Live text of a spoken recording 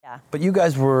But you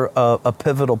guys were a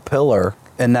pivotal pillar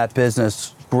in that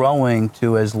business growing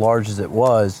to as large as it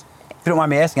was. If you don't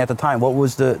mind me asking, at the time, what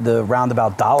was the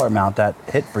roundabout dollar amount that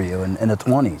hit for you in the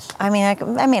 20s? I mean,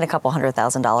 I made a couple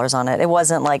 $100,000 on it. It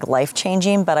wasn't like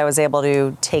life-changing, but I was able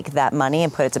to take that money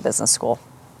and put it to business school.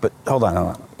 But hold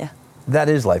on. Yeah. That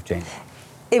is life-changing.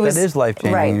 That is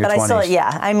life-changing in your 20s. But I still,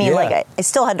 I mean, like, I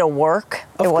still had to work.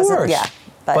 Of course.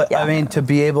 But yeah. I mean, to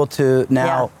be able to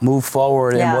now move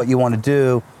forward in what you want to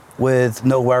do with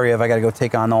no worry of I got to go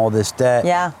take on all this debt.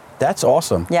 Yeah. That's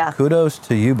awesome. Yeah. Kudos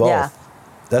to you both. Yeah.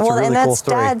 That's a really cool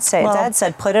story. Dad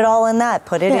said, put it all in that.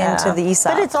 Put it into the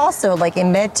ESOP. But it's also like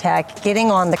in med tech, getting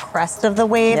on the crest of the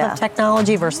wave of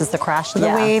technology versus the crash of the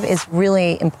wave is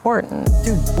really important.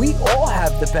 Dude, we all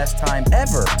have the best time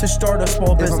ever to start a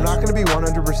small business. If I'm not going to be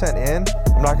 100% in,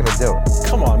 I'm not going to do it.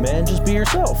 Come on, man, just be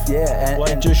yourself. Yeah,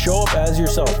 and just show up as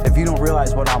yourself. If you don't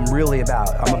realize what I'm really about,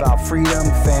 I'm about freedom,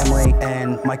 family,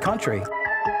 and my country.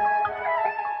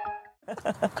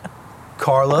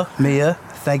 Carla, Mia,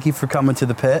 thank you for coming to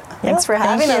the pit. Thanks for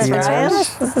having us, Ryan.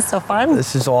 This is so fun.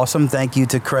 This is awesome. Thank you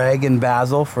to Craig and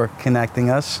Basil for connecting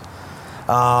us.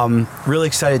 Really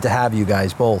excited to have you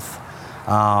guys both.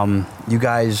 You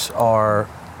guys are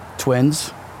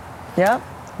twins. Yep,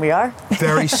 we are.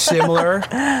 Very similar,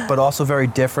 but also very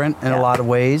different in a lot of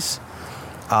ways.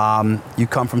 You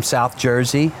come from South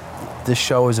Jersey. This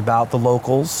show is about the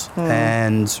locals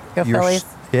and Go Phillies.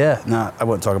 Yeah, no, I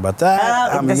wouldn't talk about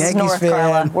that. I'm a This is Yankees North fan.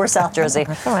 Carla. We're South Jersey.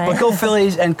 But go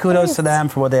Phillies, and kudos to them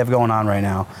for what they have going on right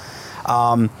now.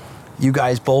 You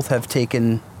guys both have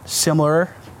taken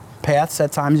similar paths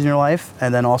at times in your life,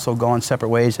 and then also gone separate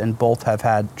ways, and both have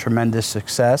had tremendous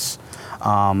success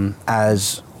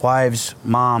as wives,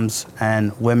 moms,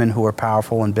 and women who are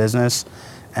powerful in business.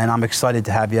 And I'm excited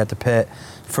to have you at the pit.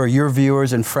 For your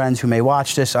viewers and friends who may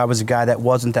watch this, I was a guy that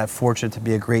wasn't that fortunate to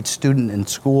be a great student in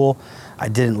school. I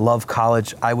didn't love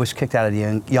college. I was kicked out at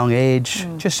a young age,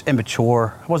 just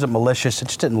immature. I wasn't malicious. I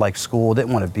just didn't like school,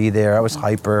 didn't want to be there. I was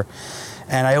hyper.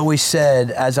 And I always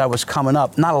said, as I was coming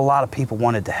up, not a lot of people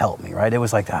wanted to help me, right? It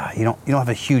was like, you don't have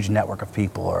a huge network of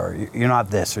people, or you're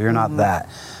not this, or you're not that.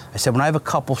 I said, when I have a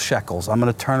couple shekels, I'm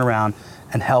going to turn around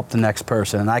and help the next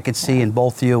person. And I could see in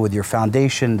both of you, with your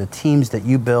foundation, the teams that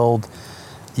you build,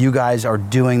 you guys are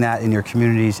doing that in your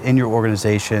communities, in your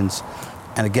organizations.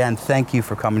 And again, thank you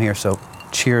for coming here. So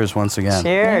cheers once again.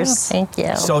 Cheers. Thank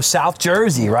you. So South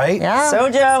Jersey, right? Yeah.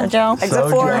 Sojo. Exit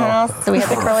 4 house. So we had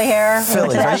the curly hair.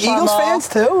 Phillies. Are you Eagles fans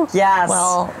too? Yes.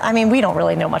 Well, I mean, we don't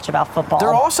really know much about football.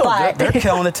 They're also they're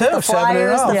killing it too. The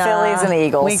Flyers, the Phillies, and the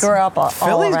Eagles. We grew up all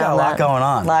Phillies around got a lot going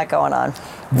on. A lot going on.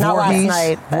 Not last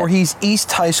night. Voorhees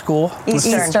East High School.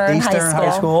 Eastern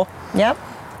High School. Yep.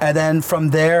 And then from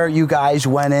there, you guys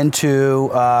went into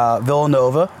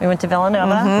Villanova. We went to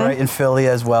Villanova. Right, in Philly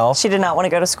as well. She did not want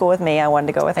to go to school with me. I wanted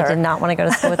to go with her. I did not want to go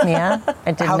to school with Mia.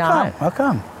 I did not. How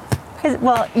come?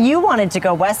 Well, you wanted to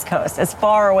go West Coast, as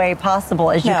far away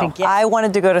possible as you could get. I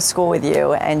wanted to go to school with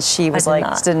you, and she was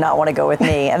did not want to go with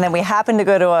me. And then we happened to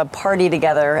go to a party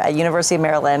together at University of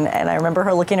Maryland, and I remember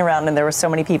her looking around, and there were so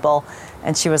many people,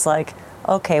 and she was like,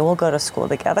 okay, we'll go to school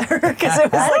together. Because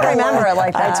it was I remember it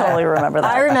like that. I totally remember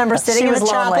that. I remember sitting in the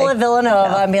chapel at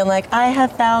Villanova and being like, I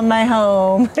have found my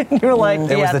home. And you were like,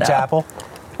 It was the chapel?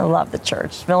 I love the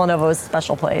church. Villanova was a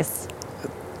special place.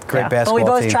 Great basketball team. But we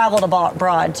both team. traveled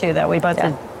abroad, too, though. We both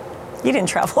did. You didn't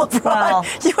travel abroad. Well,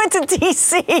 you went to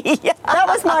D.C. That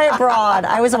was my abroad.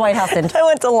 I was a White House intern. I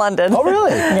went to London. Oh,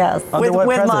 really? Yes. Under what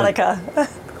with president? Monica.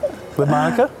 With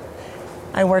Monica?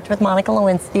 I worked with Monica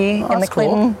Lewinsky in the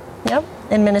Clinton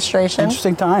administration.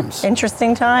 Interesting times.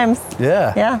 Interesting times.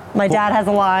 Yeah. Yeah. My dad has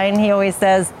a line. He always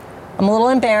says, I'm a little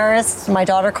embarrassed. My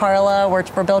daughter Carla worked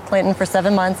for Bill Clinton for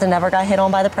 7 months and never got hit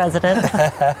on by the president.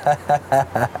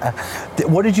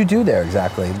 What did you do there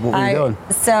exactly? What were you doing?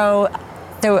 So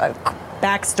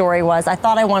backstory was I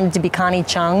thought I wanted to be Connie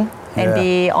Chung and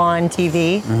be on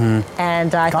TV.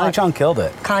 And I Connie Chung killed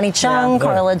it. Connie Chung,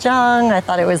 Carla Jung. I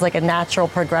thought it was like a natural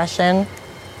progression.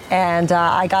 And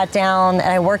I got down, and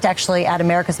I worked actually at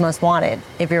America's Most Wanted,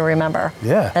 if you remember.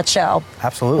 Yeah. That show.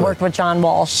 Absolutely. Worked with John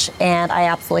Walsh, and I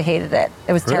absolutely hated it.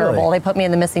 It was terrible. They put me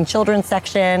in the missing children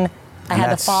section. I had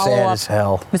to follow sad up. as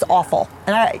hell. It was awful.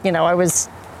 And I was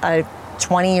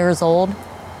 20 years old.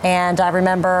 And I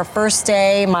remember first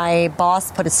day, my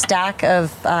boss put a stack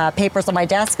of papers on my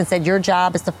desk and said, your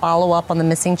job is to follow up on the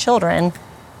missing children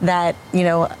that,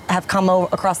 have come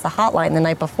across the hotline the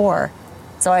night before.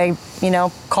 So I,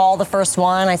 call the first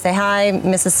one. I say, hi,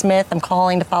 Mrs. Smith. I'm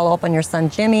calling to follow up on your son,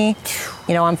 Jimmy.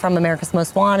 I'm from America's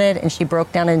Most Wanted. And she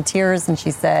broke down in tears and she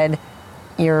said,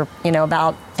 you're,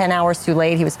 about 10 hours too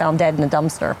late. He was found dead in a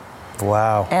dumpster.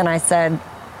 Wow. And I said,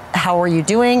 how are you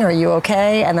doing? Are you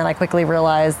okay? And then I quickly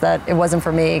realized that it wasn't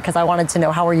for me because I wanted to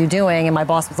know how are you doing? And my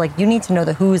boss was like, you need to know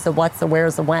the who's, the what's, the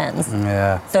where's, the when's.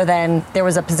 Yeah. So then there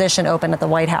was a position open at the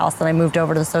White House and I moved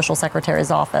over to the social secretary's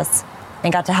office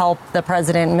and got to help the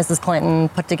president and Mrs. Clinton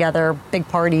put together big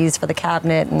parties for the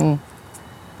cabinet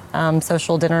and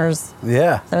social dinners.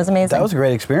 Yeah. So it was amazing. That was a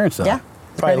great experience, though. Yeah.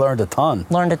 Probably learned a ton.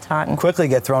 Learned a ton. Quickly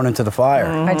get thrown into the fire.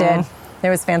 I did. It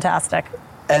was fantastic.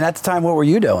 And at the time, what were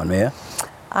you doing, Mia?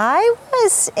 I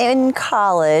was in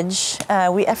college.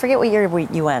 I forget what year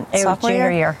you went. It was Sophomore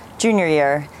junior year. Junior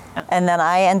year. And then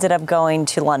I ended up going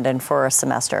to London for a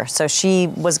semester. So she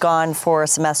was gone for a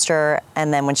semester,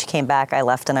 and then when she came back, I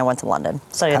left and I went to London.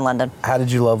 Studied in London. How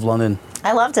did you love London?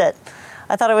 I loved it.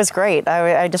 I thought it was great.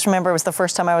 I just remember it was the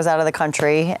first time I was out of the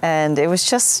country, and it was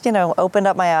just, opened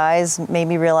up my eyes, made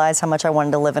me realize how much I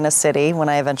wanted to live in a city when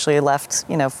I eventually left,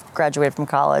 graduated from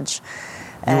college.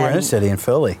 You were in a city in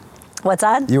Philly. What's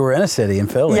that? You were in a city in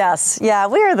Philly. Yes. Yeah,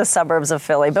 we were the suburbs of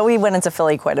Philly, but we went into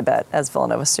Philly quite a bit as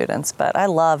Villanova students. But I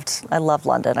loved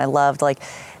London. I loved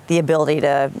the ability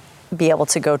to be able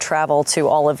to go travel to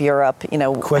all of Europe,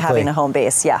 Quickly. having a home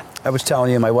base. Yeah. I was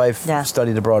telling you, my wife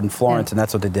studied abroad in Florence, and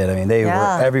that's what they did. I mean, they were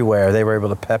everywhere. They were able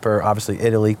to pepper, obviously,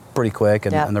 Italy pretty quick,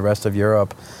 and the rest of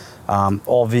Europe,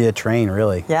 all via train,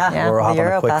 really. Yeah. Or hop on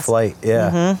a quick Europass. flight.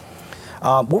 Yeah.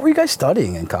 What were you guys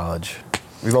studying in college?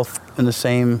 Were you both in the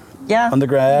same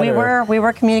undergrad? We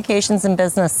were communications and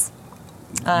business.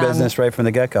 Business right from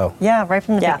the get-go. Yeah, right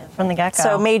from the get-go.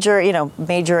 So major in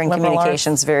Liberal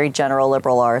communications, very general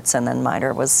liberal arts, and then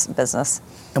minor was business.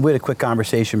 And we had a quick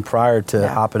conversation prior to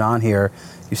hopping on here.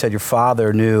 You said your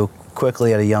father knew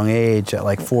quickly at a young age, at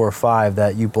like 4 or 5,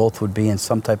 that you both would be in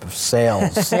some type of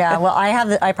sales. Yeah, well,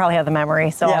 I probably have the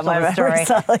memory, so I'll my tell the story. memory's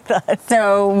not like that.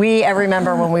 So I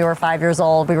remember when we were 5 years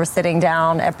old, we were sitting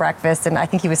down at breakfast, and I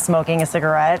think he was smoking a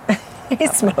cigarette. He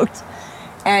smoked.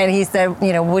 And he said,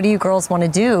 what do you girls want to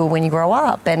do when you grow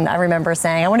up? And I remember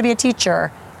saying, I want to be a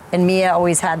teacher. And Mia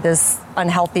always had this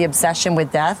unhealthy obsession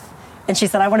with death. And she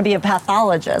said, I want to be a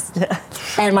pathologist.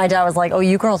 And my dad was like, oh,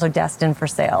 you girls are destined for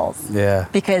sales. Yeah.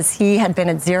 Because he had been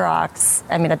at Xerox.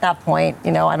 I mean, at that point, I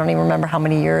don't even remember how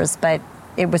many years, but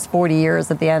it was 40 years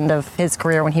at the end of his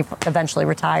career when he eventually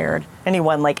retired. And he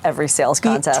won every sales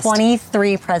contest.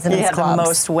 23 President's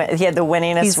Clubs. He had the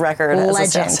winningest record as a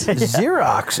legend.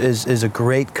 Xerox is a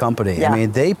great company. Yeah. I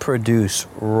mean, they produce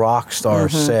rock star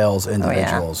sales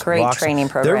individuals. Great training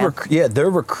program. They're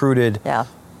recruited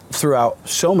throughout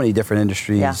so many different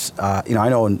industries. Yeah. I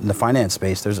know in the finance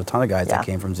space, there's a ton of guys that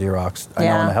came from Xerox. I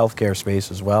know in the healthcare space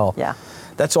as well. Yeah.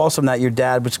 That's awesome that your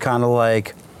dad was kind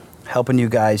of helping you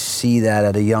guys see that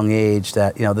at a young age,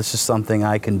 that this is something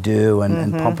I can do,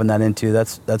 and pumping that into.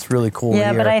 That's really cool.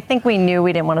 Yeah, but I think we knew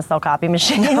we didn't want to sell copy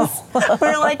machines. We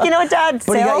were like, Dad,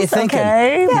 but he got you sales, thinking.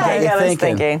 okay. Yeah, he got us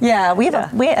thinking. Yeah,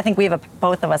 I think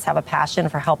both of us have a passion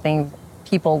for helping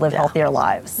people live healthier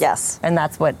lives. Yes. And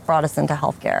that's what brought us into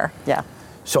healthcare. Yeah.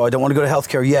 So I don't want to go to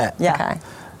healthcare yet. Yeah. Okay.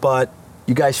 But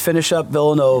you guys finish up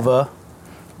Villanova.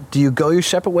 Do you go your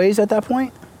separate ways at that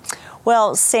point?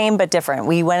 Well, same but different.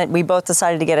 We both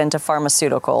decided to get into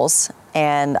pharmaceuticals,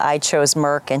 and I chose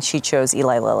Merck and she chose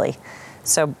Eli Lilly.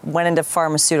 So went into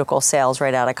pharmaceutical sales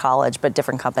right out of college, but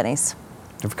different companies.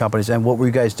 Different companies. And what were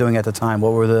you guys doing at the time?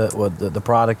 What were the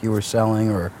product you were selling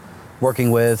or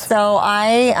working with? So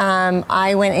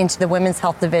I went into the women's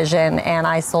health division and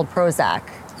I sold Prozac,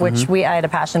 which I had a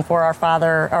passion for.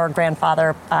 Our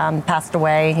grandfather passed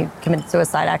away. He committed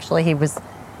suicide, actually.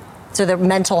 So the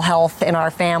mental health in our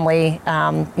family,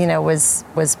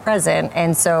 was present.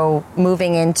 And so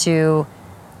moving into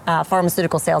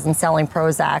pharmaceutical sales and selling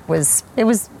Prozac was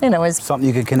something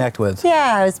you could connect with.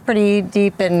 Yeah, it was pretty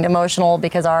deep and emotional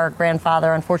because our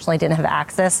grandfather unfortunately didn't have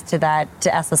access to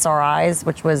SSRIs,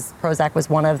 which was Prozac was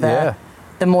one of the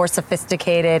more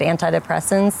sophisticated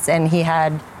antidepressants, and he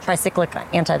had tricyclic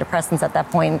antidepressants at that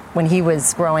point when he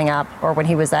was growing up, or when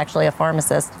he was actually a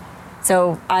pharmacist.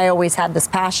 So I always had this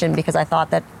passion because I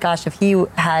thought that, gosh, if he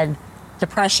had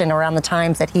depression around the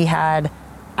times that he had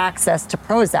access to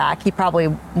Prozac, he probably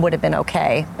would have been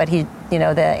okay. But the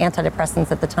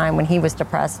antidepressants at the time when he was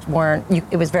depressed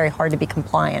it was very hard to be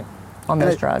compliant on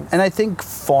those drugs. And I think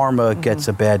pharma gets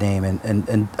a bad name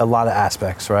in a lot of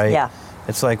aspects, right? Yeah.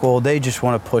 It's like, well, they just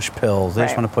want to push pills. They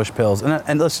just want to push pills.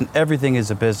 And listen, everything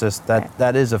is a business.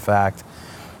 That is a fact.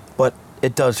 But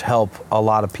it does help a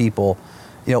lot of people.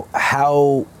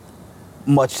 How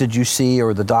much did you see,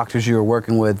 or the doctors you were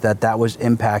working with, that was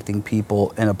impacting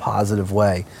people in a positive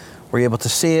way? Were you able to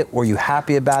see it? Were you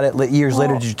happy about it? Years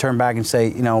later, did you turn back and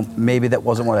say, maybe that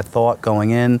wasn't what I thought going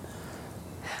in?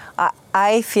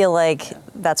 I feel like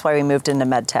that's why we moved into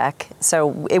med tech. So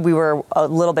we were a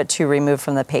little bit too removed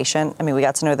from the patient. I mean, we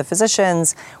got to know the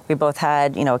physicians. We both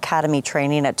had, academy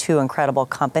training at 2 incredible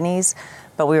companies,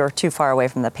 but we were too far away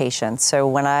from the patient. So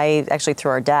when I actually,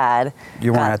 through our dad,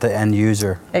 you weren't at the end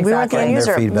user. Exactly. We weren't the end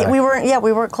user. Feedback.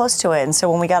 We weren't close to it. And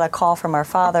so when we got a call from our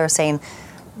father saying,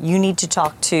 you need to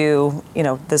talk to,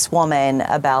 this woman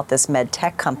about this med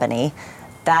tech company,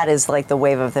 that is like the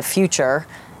wave of the future.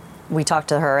 We talked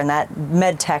to her, and that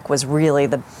med tech was really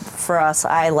for us.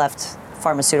 I left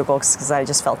pharmaceuticals because I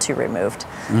just felt too removed.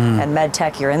 And med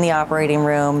tech, you're in the operating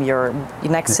room, you're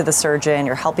next to the surgeon,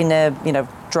 you're helping to,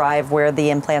 drive where the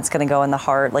implant's going to go in the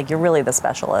heart. Like, you're really the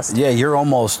specialist. Yeah, you're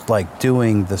almost like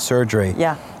doing the surgery.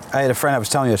 Yeah. I had a friend, I was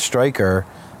telling you, a striker,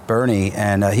 Bernie,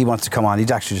 and he wants to come on. He's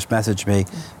actually just messaged me.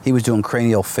 He was doing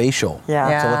cranial facial.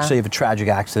 Yeah. So let's say you have a tragic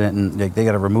accident and they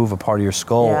got to remove a part of your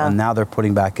skull, and now they're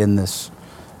putting back in this,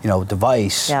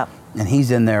 device. Yeah. And he's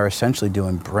in there essentially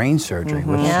doing brain surgery,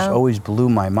 which just always blew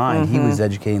my mind. He was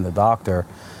educating the doctor.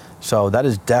 So that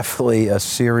is definitely a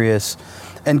serious.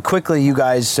 And quickly, you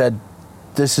guys said,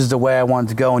 this is the way I wanted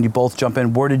to go, and you both jump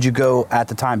in. Where did you go at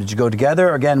the time? Did you go together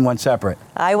or again went separate?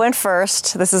 I went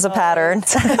first. This is a pattern.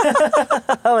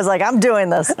 I was like, I'm doing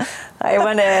this. I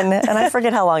went in, and I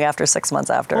forget how long after, 6 months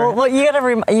after. Well, you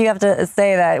have to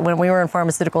say that when we were in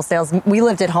pharmaceutical sales, we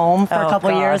lived at home for a couple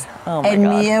of years, and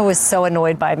Mia was so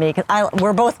annoyed by me because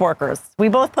we're both workers. We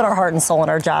both put our heart and soul in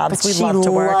our jobs. But she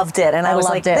loved it, and I was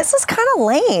like, this is kind of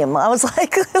lame. I was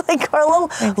like Carla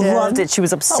loved it. She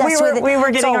was obsessed with it. We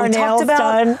were getting our nails done.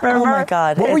 Remember? Oh my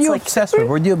God! What were you obsessed with?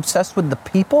 Were you obsessed with the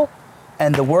people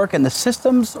and the work and the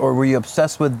systems, or were you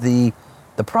obsessed with the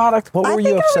product? What were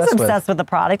you obsessed with? I was obsessed with the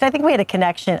product. I think we had a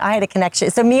connection. I had a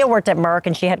connection. So Mia worked at Merck,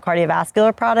 and she had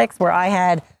cardiovascular products, where I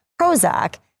had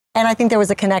Prozac, and I think there was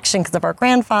a connection because of our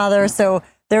grandfather. So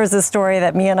there was a story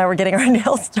that Mia and I were getting our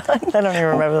nails done. I don't even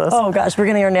remember this. Oh gosh, we're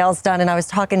getting our nails done, and I was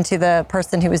talking to the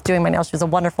person who was doing my nails. She was a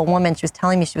wonderful woman. She was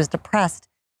telling me she was depressed.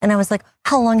 And I was like,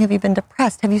 how long have you been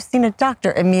depressed? Have you seen a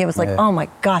doctor? And Mia was like, oh my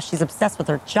gosh, she's obsessed with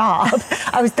her job.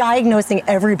 I was diagnosing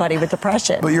everybody with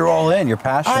depression. But you're all in, you're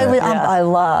passionate. I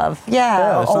love,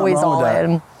 always all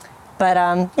in. But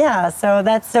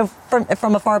so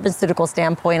from a pharmaceutical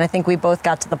standpoint, I think we both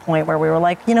got to the point where we were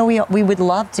like, we would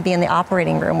love to be in the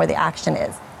operating room where the action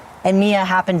is. And Mia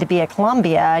happened to be at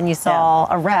Columbia, and you saw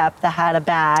a rep that had a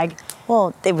bag.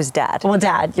 Well, it was Dad. Well,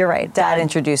 Dad, you're right. Dad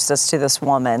introduced us to this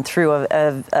woman through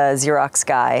a Xerox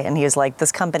guy, and he was like,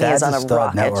 this company is on a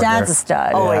rocket. Dad's a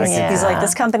stud. Always. He's like,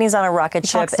 this company's on a rocket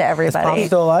ship. Talks to everybody. Is Pop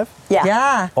still alive?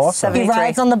 Yeah. Awesome. He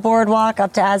rides on the boardwalk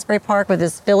up to Asbury Park with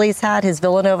his Phillies hat, his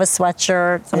Villanova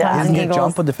sweatshirt. Sometimes Didn't you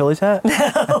jump with the Phillies hat?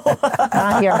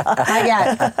 Not here. Not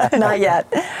yet. Not yet.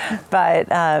 But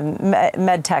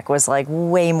med tech was like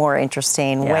way more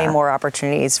interesting, way more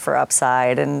opportunities for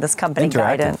upside, and this company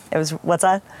guided. It was, what's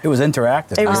that? It was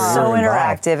interactive. It was so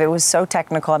interactive. It was so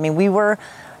technical. I mean, we were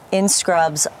in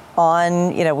scrubs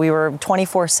on, we were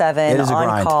 24/7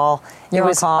 on call. It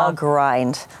was a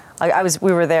grind.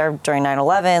 We were there during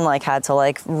 9/11, had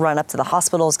to run up to the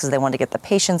hospitals because they wanted to get the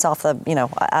patients off the,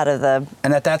 out of the.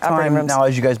 And at that time, now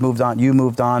as you guys moved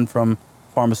on from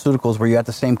pharmaceuticals. Were you at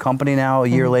the same company now a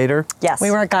year later? Yes.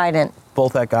 We were at Guidant.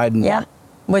 Both at Guidant. Yeah.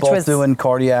 Which both was doing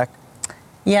cardiac.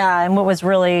 Yeah, and what was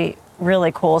really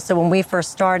cool. So when we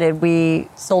first started, we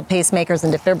sold pacemakers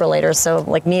and defibrillators. So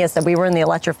like Mia said, we were in the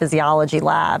electrophysiology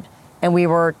lab, and we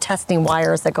were testing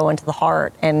wires that go into the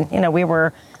heart. And, we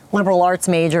were liberal arts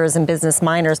majors and business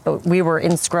minors, but we were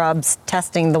in scrubs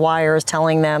testing the wires,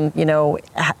 telling them,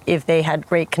 if they had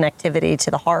great connectivity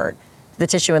to the heart, the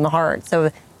tissue in the heart.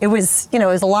 So it was, it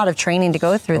was a lot of training to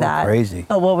go through that. Crazy.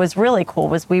 But what was really cool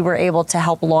was we were able to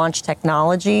help launch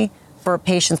technology for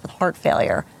patients with heart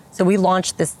failure. So we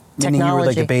launched this technology. Meaning you were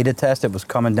like a beta test, it was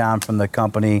coming down from the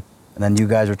company, and then you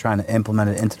guys were trying to implement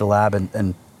it into the lab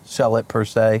and sell it per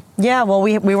se? Yeah, well,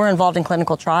 we were involved in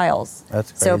clinical trials.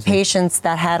 That's crazy. So patients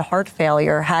that had heart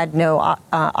failure had no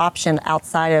option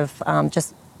outside of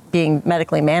just being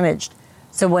medically managed.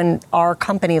 So when our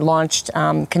company launched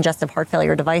congestive heart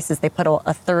failure devices, they put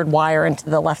a third wire into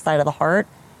the left side of the heart,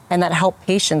 and that helped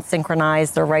patients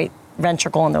synchronize their right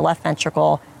ventricle and their left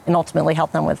ventricle, and ultimately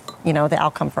help them with, the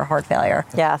outcome for heart failure.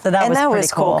 Yeah, so that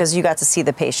was cool because you got to see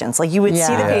the patients. Like you would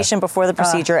see the patient before the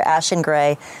procedure, ash and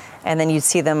gray, and then you'd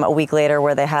see them a week later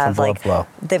where they have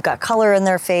they've got color in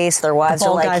their face. Their wives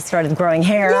are like, guys started growing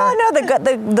hair. Yeah, no,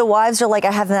 the wives are like,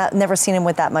 I have never seen him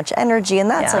with that much energy, and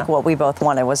that's like what we both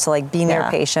wanted was to be near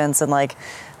patients and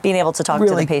being able to talk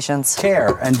to the patients,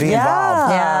 care and be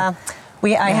involved. Yeah.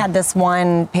 I had this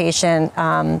one patient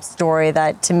story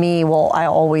that to me, I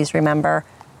always remember.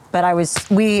 But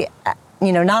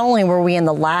not only were we in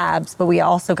the labs, but we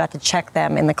also got to check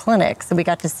them in the clinic. So we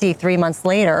got to see 3 months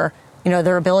later,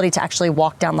 their ability to actually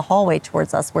walk down the hallway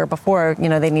towards us, where before,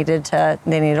 they needed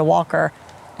a walker.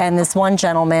 And this one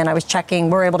gentleman, I was checking,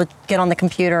 we're able to get on the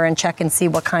computer and check and see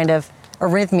what kind of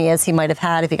arrhythmias he might have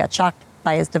had if he got shocked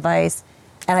by his device.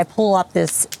 And I pull up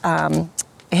this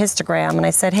histogram and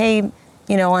I said, hey,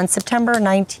 on September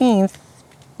 19th,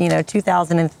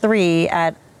 2003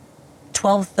 at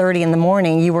 12:30 in the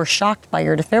morning, you were shocked by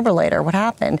your defibrillator. What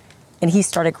happened? And he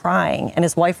started crying, and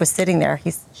his wife was sitting there.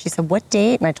 She said, what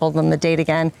date? And I told them the date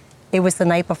again. It was the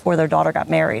night before their daughter got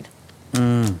married.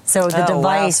 So the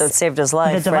device, so it saved his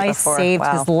life. The device saved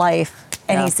his life.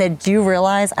 And he said, do you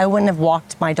realize I wouldn't have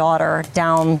walked my daughter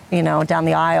down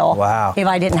the aisle if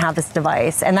I didn't have this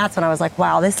device? And that's when I was like,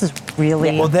 wow, this is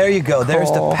really Well, there you go. cool.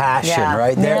 There's the passion,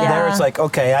 right? There it's like,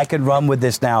 okay, I can run with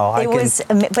this now.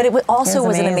 But it also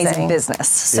was an amazing business.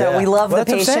 So we love the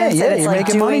patients. And it's like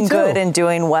doing good and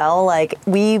doing well. Like,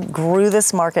 we grew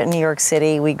this market in New York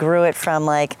City. We grew it from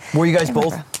like... Were you guys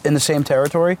both in the same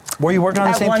territory? Were you working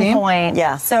on the same team? At one point,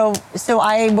 yeah. So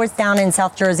I was down in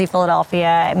South Jersey,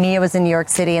 Philadelphia. Mia was in New York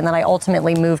City, and then I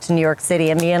ultimately moved to New York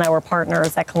City. And Mia and I were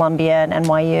partners at Columbia and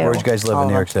NYU. Where'd you guys live in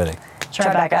New York City?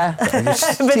 Tribeca.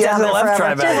 She hasn't left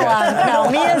Tribeca.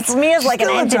 No, Mia's like an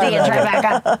entity in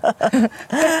Tribeca.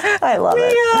 I love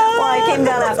it. Well, I came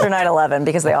down after 9/11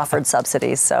 because they offered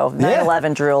subsidies. So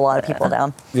 9/11 drew a lot of people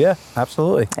down. Yeah,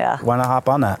 absolutely. Yeah. Why not hop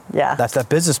on that? Yeah. That's that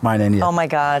business mind in you. Oh my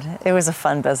God, it was a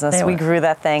fun business. We grew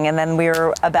that thing, and then we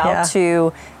were about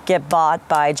to get bought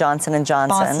by Johnson &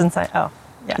 Johnson.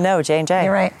 No, J&J.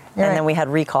 You're right. And then we had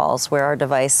recalls where our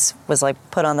device was like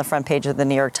put on the front page of the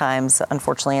New York Times.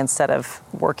 Unfortunately, instead of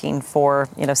working for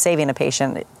saving a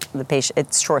patient,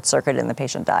 it short-circuited and the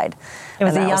patient died. It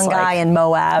was a young guy in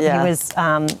Moab. Yeah.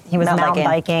 He was mountain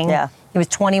biking. Yeah. He was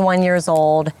 21 years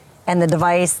old, and the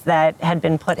device that had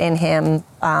been put in him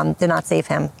did not save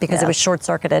him because it was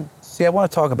short-circuited. See, I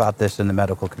want to talk about this in the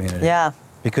medical community. Yeah.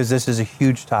 Because this is a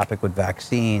huge topic with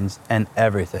vaccines and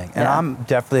everything. And I'm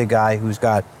definitely a guy who's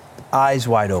got eyes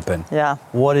wide open. Yeah.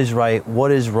 What is right?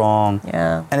 What is wrong?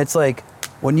 Yeah. And it's like,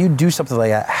 when you do something like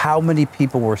that, how many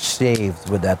people were saved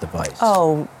with that device?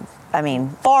 Oh, I mean,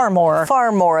 far more.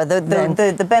 Far more.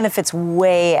 The benefits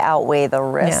way outweigh the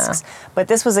risks. Yeah. But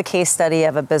this was a case study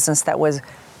of a business that was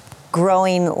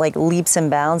growing like leaps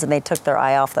and bounds, and they took their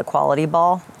eye off the quality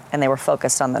ball, and they were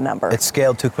focused on the number. It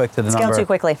scaled too quick to the number. Scaled too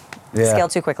quickly. Yeah.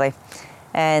 Scaled too quickly.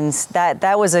 And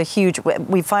that was a huge...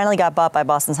 We finally got bought by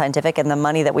Boston Scientific, and the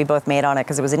money that we both made on it,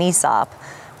 because it was an ESOP,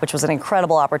 which was an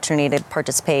incredible opportunity to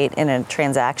participate in a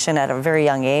transaction at a very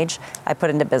young age, I put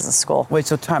into business school. Wait,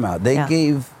 so time out.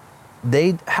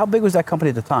 How big was that company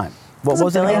at the time? What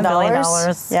was $1 billion? $1 billion.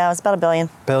 Yeah, it was about $1 billion.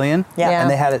 Billion? Yeah. And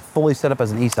they had it fully set up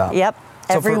as an ESOP? Yep.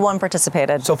 So Everyone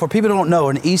participated. So for people who don't know,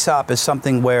 an ESOP is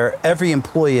something where every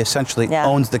employee essentially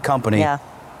owns the company. Yeah.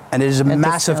 And it is a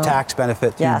massimassive tax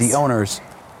benefit to the owners.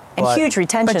 And huge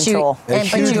retention tool.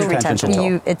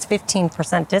 It's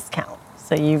 15% discount.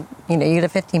 So you get a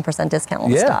 15% discount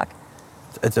on the stock.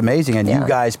 It's amazing. And you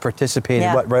guys participated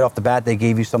right off the bat. They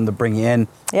gave you something to bring you in.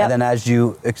 Yep. And then as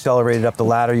you accelerated up the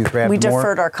ladder, you grabbed more. We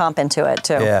deferred our comp into it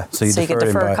too. Yeah. So you could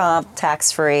defer comp,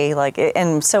 tax free,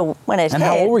 and so when it hit. And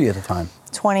how old were you at the time?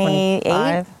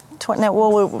 28. 20,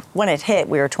 when it hit,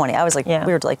 we were 20. I was like, we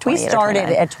were like 28. We started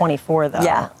at 24 though.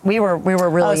 Yeah. We were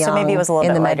really young. So maybe it was a little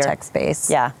in bit the later. med tech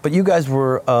space. Yeah. But you guys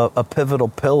were a pivotal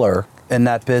pillar in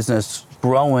that business,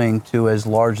 growing to as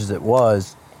large as it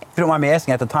was. If you don't mind me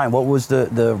asking, at the time, what was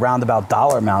the roundabout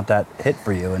dollar amount that hit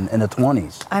for you in the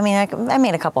 20s? I mean, I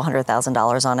made a couple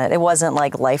 $100,000 on it. It wasn't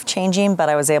like life changing, but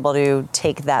I was able to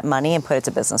take that money and put it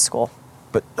to business school.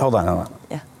 But hold on.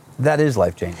 Yeah. That is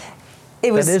life changing.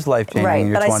 That is life changing in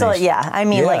your 20s. But I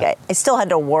still, like I still had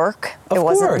to work. Of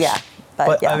course. Wasn't,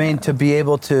 But I mean, to be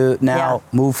able to now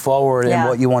move forward in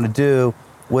what you want to do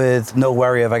with no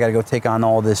worry of I got to go take on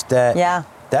all this debt. Yeah.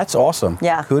 That's awesome.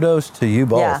 Yeah. Kudos to you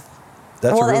both. Yeah.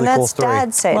 That's a really cool story.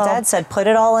 Dad said, put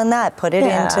it all in that. Put it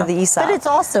into the ESOP. But it's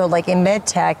also like in med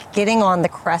tech, getting on the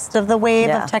crest of the wave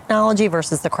of technology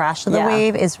versus the crash of the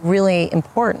wave is really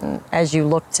important as you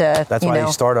look to. That's why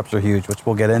these startups are huge, which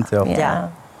we'll get into.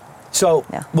 Yeah. So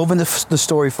moving the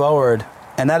story forward,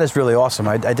 and that is really awesome.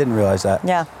 I didn't realize that.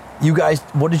 Yeah. You guys,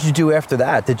 what did you do after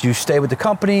that? Did you stay with the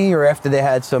company, or after they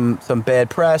had some bad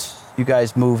press, you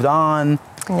guys moved on?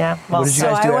 Yeah. Well, what did you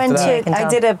guys do after that? I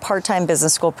did a part-time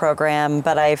business school program,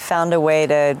 but I found a way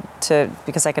to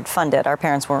because I could fund it. Our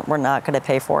parents were not going to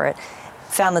pay for it.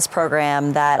 found this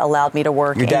program that allowed me to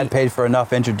work. Your dad paid for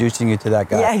enough introducing you to that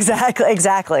guy. Yeah,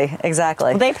 exactly.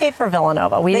 Well, they paid for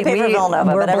Villanova. They paid for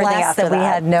Villanova, we're but everything blessed after that we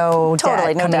had no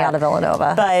debt coming out of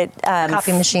Villanova. But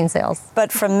coffee machine sales.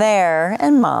 But from there,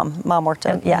 and mom worked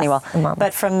at Honeywell.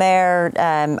 But from there,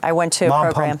 I went to a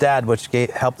program. Mom pumped dad, which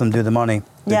helped them do the money.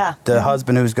 The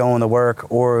husband who's going to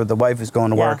work, or the wife who's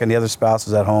going to work, and the other spouse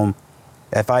is at home.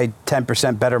 If I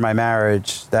 10% better my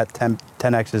marriage, that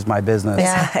 10x is my business.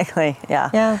 Exactly.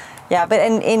 Yeah. But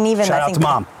and even shout I think out to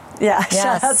mom. Yeah,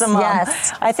 shout out to mom.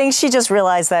 Yes. I think she just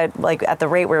realized that, like, at the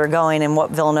rate we were going and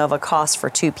what Villanova cost for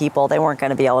 2 people, they weren't going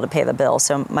to be able to pay the bill.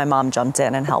 So my mom jumped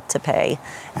in and helped to pay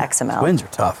X amount. Twins are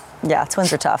tough. Yeah,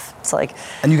 twins are tough. It's like.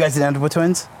 And you guys didn't end up with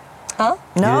twins? Huh?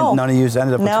 No. None of you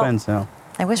ended up with twins, no.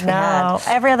 I wish we had.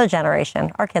 Every other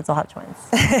generation, our kids will have twins.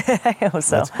 I hope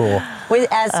so. That's cool.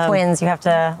 As twins, you have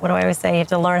to, what do I always say? You have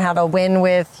to learn how to win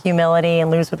with humility and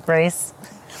lose with grace.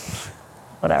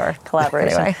 Whatever.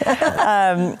 Collaboration.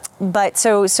 Anyway. But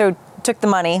so took the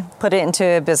money, put it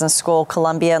into business school,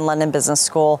 Columbia and London Business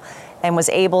School, and was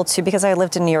able to, because I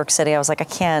lived in New York City, I was like, I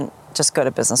can't just go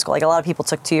to business school. Like, a lot of people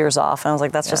took 2 years off, and I was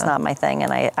like, that's just not my thing,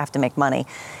 and I have to make money.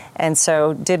 And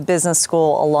so did business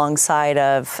school alongside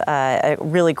of a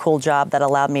really cool job that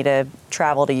allowed me to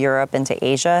travel to Europe and to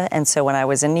Asia. And so when I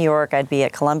was in New York, I'd be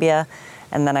at Columbia,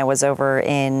 and then I was over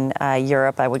in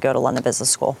Europe, I would go to London Business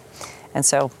School. And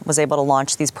so was able to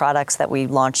launch these products that we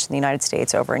launched in the United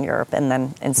States, over in Europe, and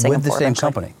then in Singapore. With the same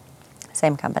eventually. company?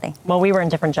 Same company. Well, we were in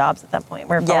different jobs at that point.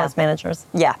 We were finance managers.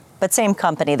 Yeah, but same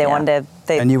company. They wanted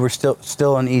to. And you were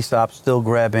still in ESOP, still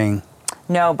grabbing.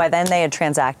 No, by then they had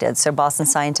transacted. So Boston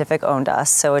Scientific owned us.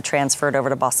 So it transferred over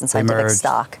to Boston Scientific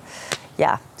stock.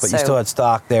 Yeah. But you still had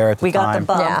stock there at the time. We got the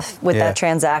bump with that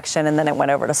transaction, and then it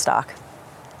went over to stock.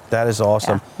 That is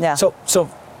awesome. Yeah. So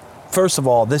first of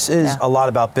all, this is a lot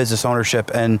about business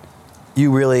ownership, and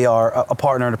you really are a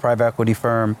partner in a private equity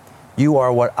firm. You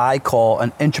are what I call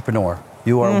an entrepreneur.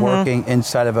 You are working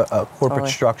inside of a corporate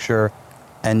structure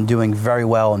and doing very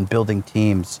well and building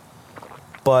teams.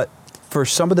 But for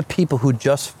some of the people who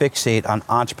just fixate on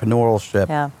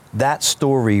entrepreneurship, that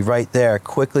story right there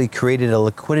quickly created a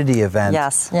liquidity event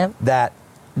that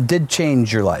did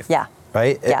change your life. Yeah.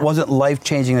 Right? It wasn't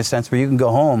life-changing in the sense where you can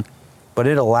go home, but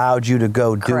it allowed you to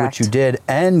go do what you did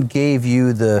and gave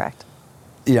you the,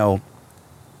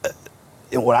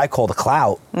 what I call the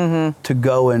clout to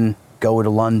go to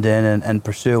London and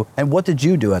pursue. And what did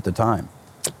you do at the time?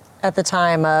 At the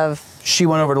time of? She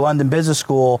went over to London Business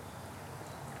School.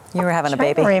 You were having a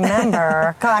baby. I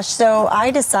remember. Gosh, so I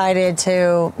decided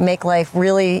to make life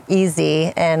really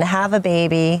easy and have a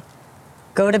baby,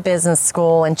 go to business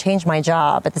school, and change my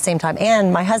job at the same time.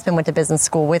 And my husband went to business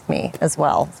school with me as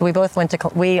well. So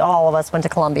all of us went to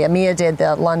Columbia. Mia did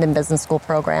the London Business School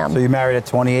program. So you married at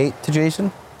 28 to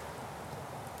Jason?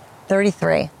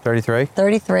 33. 33?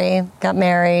 33, got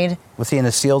married. Was he in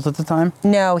the SEALs at the time?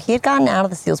 No, he had gotten out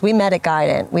of the SEALs. We met at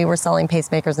Guidant. We were selling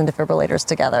pacemakers and defibrillators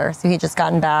together. So he'd just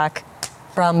gotten back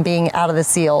from being out of the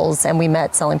SEALs, and we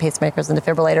met selling pacemakers and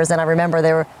defibrillators. And I remember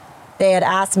they had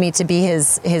asked me to be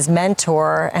his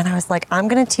mentor, and I was like, I'm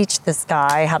going to teach this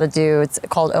guy how to do, it's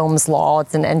called Ohm's Law.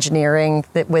 It's an engineering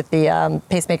that with the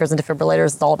pacemakers and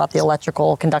defibrillators. It's all about the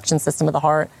electrical conduction system of the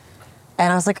heart.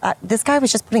 And I was like, this guy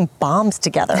was just putting bombs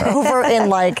together over in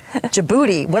like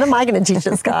Djibouti. What am I going to teach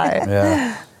this guy?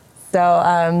 Yeah.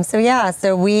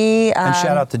 So we. And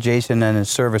shout out to Jason and his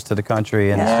service to the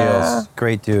country and SEALs.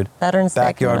 Great dude. Veterans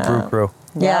Backyard brew crew.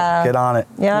 Yeah. Get on it.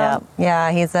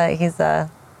 Yeah. He's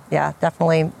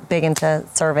definitely big into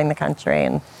serving the country,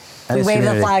 and we wave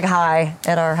the flag high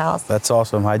at our house. That's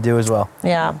awesome. I do as well.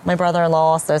 Yeah, my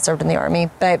brother-in-law also served in the Army.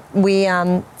 But we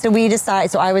decided,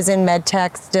 so I was in med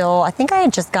tech still. I think I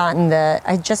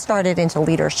just started into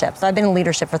leadership. So I've been in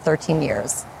leadership for 13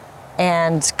 years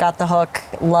and got the hook,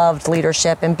 loved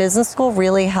leadership. And business school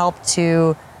really helped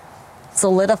to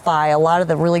solidify a lot of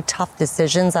the really tough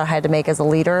decisions that I had to make as a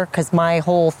leader, because my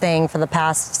whole thing for the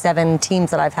past 7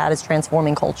 teams that I've had is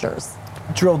transforming cultures.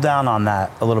 Drill down on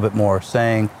that a little bit more,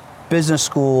 saying, business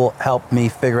school helped me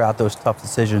figure out those tough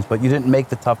decisions, but you didn't make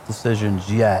the tough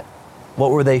decisions yet.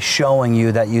 What were they showing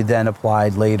you that you then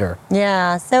applied later?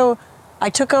 Yeah, so I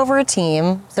took over a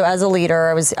team. So as a leader,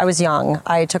 I was young.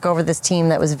 I took over this team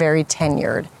that was very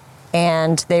tenured,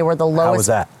 and they were the lowest. How was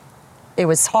that? It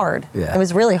was hard. Yeah. It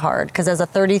was really hard, because as a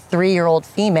 33-year-old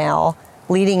female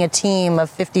leading a team of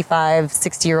 55,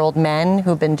 60-year-old men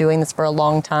who've been doing this for a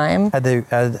long time. How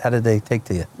did they take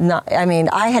to you?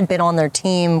 I had been on their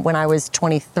team when I was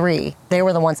 23. They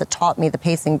were the ones that taught me the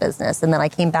pacing business, and then I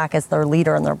came back as their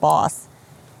leader and their boss.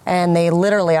 And they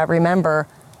literally, I remember,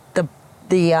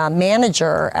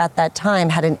 manager at that time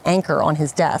had an anchor on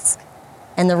his desk.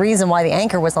 And the reason why the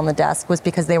anchor was on the desk was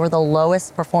because they were the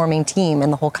lowest performing team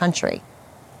in the whole country.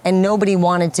 And nobody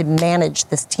wanted to manage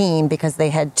this team because they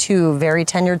had 2 very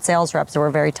tenured sales reps that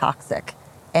were very toxic.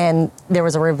 And there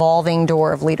was a revolving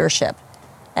door of leadership.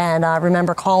 And I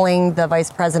remember calling the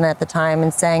vice president at the time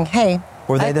and saying, hey.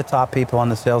 Were they the top people on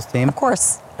the sales team? Of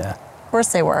course. Yeah. Of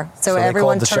course they were. So they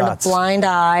everyone called the turned shots. a blind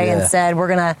eye and said, we're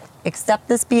going to accept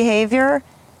this behavior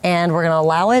and we're going to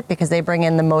allow it because they bring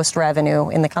in the most revenue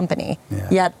in the company. Yeah.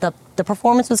 Yet the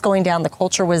performance was going down. The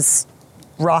culture was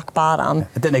rock bottom.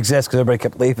 It didn't exist because everybody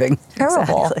kept leaving.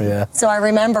 Terrible. Exactly. Yeah. So I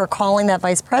remember calling that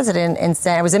vice president and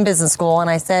saying, I was in business school and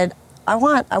I said, I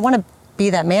want to be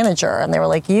that manager. And they were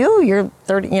like, you're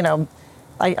 30,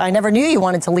 I never knew you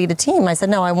wanted to lead a team. I said,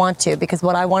 no, I want to, because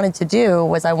what I wanted to do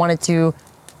was I wanted to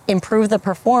improve the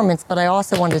performance, but I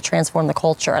also wanted to transform the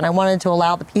culture. And I wanted to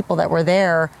allow the people that were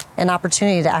there an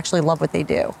opportunity to actually love what they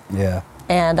do. Yeah.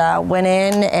 And went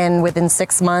in, and within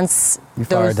 6 months... You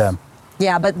fired them.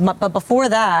 Yeah, but before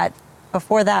that,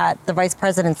 the vice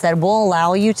president said, we'll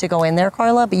allow you to go in there,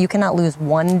 Carla, but you cannot lose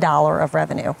 $1 of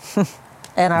revenue.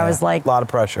 And I was like... A lot of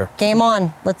pressure. Game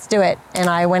on, let's do it. And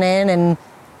I went in and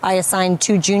I assigned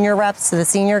 2 junior reps to the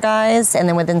senior guys, and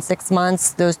then within 6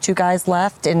 months, those 2 guys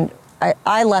left, and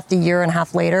I left a year and a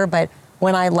half later, but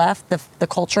when I left, the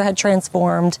culture had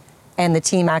transformed, and the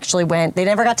team actually went, they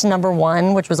never got to number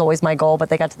 1, which was always my goal, but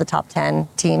they got to the top 10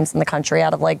 teams in the country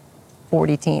out of like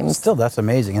 40 teams. Still, that's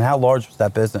amazing. And how large was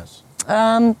that business?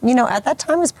 At that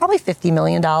time, it was probably $50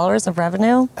 million of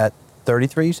revenue. At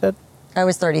 33, you said? I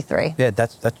was 33. Yeah,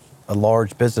 that's a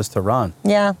large business to run.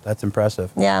 Yeah. That's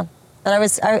impressive. Yeah.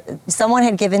 But someone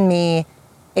had given me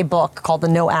a book called The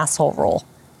No Asshole Rule.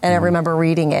 And I remember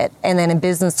reading it. And then in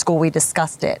business school, we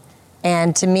discussed it.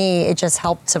 And to me, it just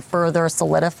helped to further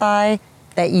solidify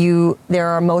that there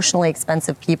are emotionally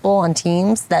expensive people on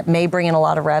teams that may bring in a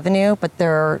lot of revenue, but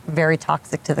they're very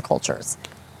toxic to the cultures.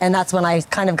 And that's when I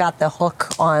kind of got the hook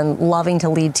on loving to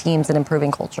lead teams and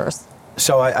improving cultures.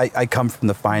 So I come from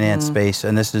the finance space,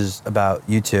 and this is about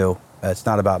you two. It's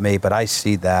not about me, but I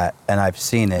see that, and I've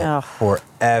seen it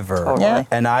forever. Totally. Yeah.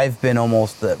 And I've been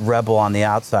almost the rebel on the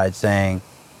outside saying,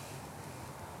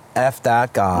 F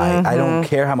that guy. I don't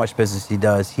care how much business he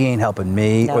does. He ain't helping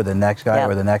me or the next guy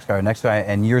or the next guy or the next guy.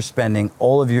 And you're spending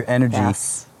all of your energy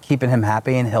keeping him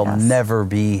happy, and he'll never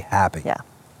be happy. Yeah.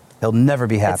 He'll never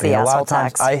be happy. the And a lot asshole of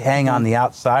times tax. I hang on the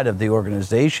outside of the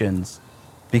organizations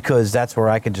because that's where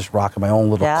I can just rock my own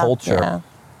little culture. Yeah.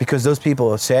 Because those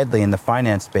people, sadly, in the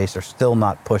finance space are still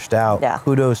not pushed out. Yeah.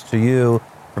 Kudos to you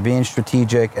for being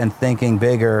strategic and thinking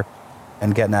bigger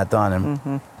and getting that done.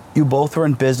 And you both were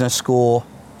in business school.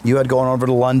 You had gone over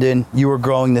to London. You were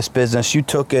growing this business. You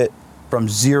took it from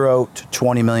 0 to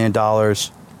 $20 million.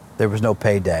 There was no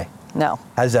payday. No.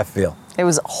 How does that feel? It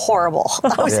was horrible.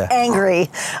 I was angry.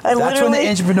 That's when the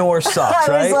entrepreneur sucks,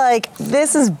 right? I was like,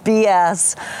 this is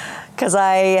BS. Because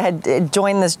I had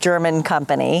joined this German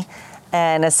company,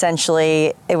 and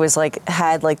essentially it was like,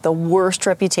 had like the worst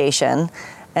reputation.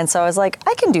 And so I was like,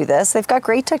 I can do this. They've got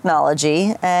great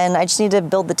technology, and I just need to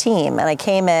build the team. And I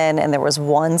came in, and there was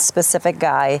one specific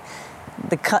guy.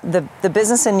 The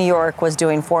business in New York was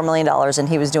doing $4 million, and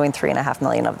he was doing $3.5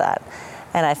 million of that.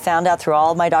 And I found out through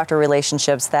all of my doctor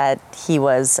relationships that he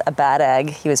was a bad egg.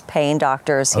 He was paying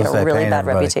doctors. He had a really bad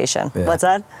reputation. Yeah. What's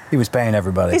that? He was paying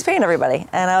everybody. He's paying everybody.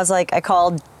 And I was like, I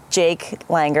called Jake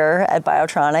Langer at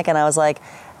Biotronic, and I was like,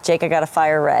 Jake, I gotta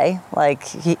fire Ray. Like,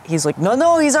 he's like,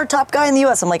 no, he's our top guy in the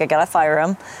US. I'm like, I gotta fire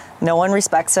him. No one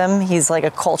respects him. He's like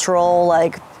a cultural,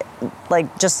 like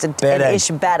just an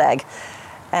issue, bad egg.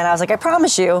 And I was like, I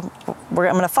promise you, I'm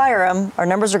gonna fire him. Our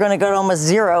numbers are gonna go to almost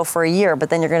 0 for a year, but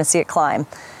then you're gonna see it climb.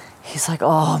 He's like,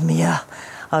 oh, Mia.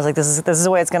 I was like, this is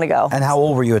the way it's gonna go. And how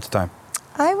old were you at the time?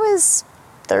 I was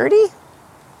 30,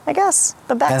 I guess.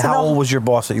 But back and to how old was your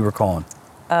boss that you were calling?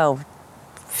 Oh,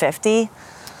 50.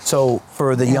 So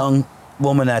for the young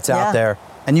woman that's out there,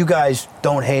 and you guys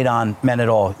don't hate on men at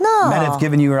all. No. Men have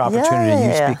given you an opportunity.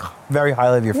 You speak very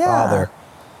highly of your father.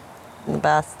 The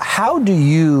best. How do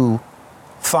you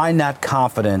find that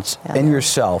confidence in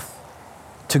yourself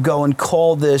to go and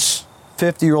call this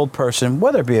 50-year-old person,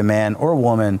 whether it be a man or a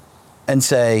woman, and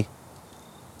say,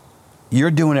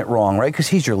 you're doing it wrong, right? Because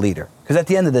he's your leader. Because at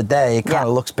the end of the day, it kind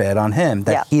of looks bad on him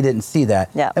that he didn't see that.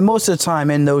 Yeah. And most of the time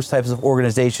in those types of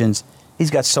organizations,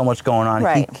 he's got so much going on,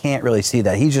 he can't really see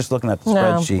that. He's just looking at the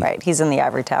spreadsheet. Right, he's in the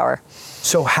ivory tower.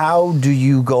 So how do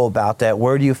you go about that?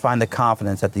 Where do you find the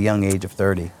confidence at the young age of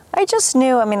 30? I just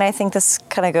knew, I think this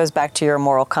kind of goes back to your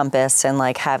moral compass and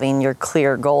like having your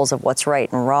clear goals of what's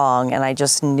right and wrong. And I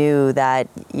just knew that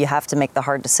you have to make the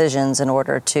hard decisions in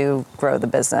order to grow the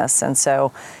business. And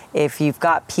so if you've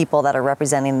got people that are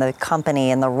representing the company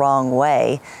in the wrong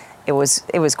way, it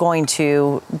was going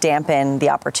to dampen the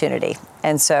opportunity.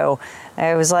 And so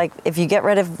I was like, if you get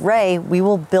rid of Ray, we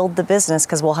will build the business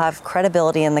because we'll have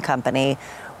credibility in the company.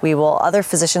 Other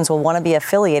physicians will want to be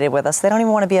affiliated with us. They don't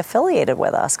even want to be affiliated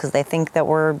with us because they think that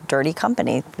we're a dirty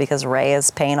company because Ray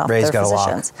is paying off their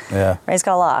physicians. Yeah. Ray's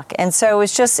got a lock. And so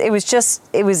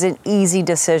it was an easy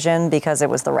decision because it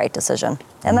was the right decision.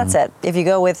 And that's it. If you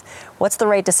go with what's the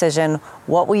right decision,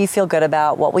 what will you feel good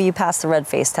about, what will you pass the red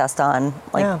face test on,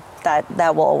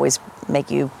 that will always make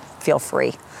you feel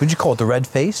free. What'd you call it, the red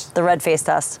face? The red face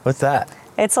test. What's that?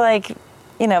 It's like,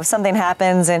 if something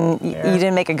happens and you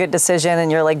didn't make a good decision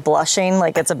and you're like blushing,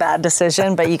 like it's a bad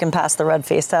decision, but you can pass the red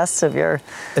face test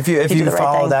if you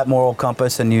follow that moral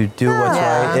compass and you do what's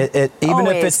right, even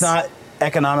if it's not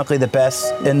economically the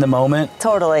best in the moment.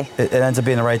 Totally. It ends up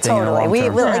being the right thing in the long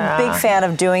term. We're like big fan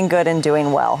of doing good and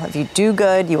doing well. If you do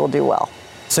good, you will do well.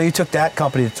 So you took that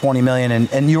company to 20 million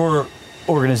and your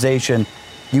organization,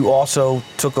 you also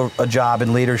took a job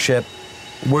in leadership.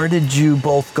 Where did you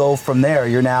both go from there?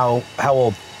 You're now, how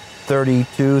old?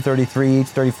 32, 33,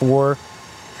 34?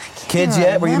 Kids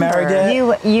yet? Were you married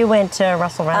yet? You went to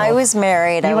Russell Reynolds. I was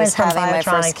married. I was having my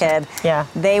first kid. Yeah.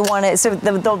 They wanted, so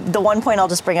the one point I'll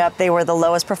just bring up, they were the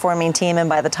lowest performing team, and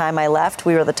by the time I left,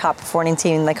 we were the top performing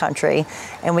team in the country.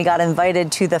 And we got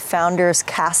invited to the Founders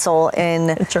Castle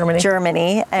in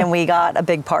Germany, and we got a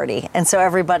big party. And so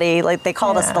everybody, like, they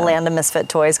called us the Land of Misfit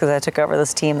Toys because I took over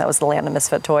this team that was the Land of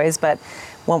Misfit Toys. But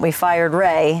when we fired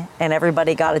Ray and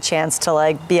everybody got a chance to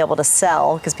like be able to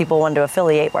sell because people wanted to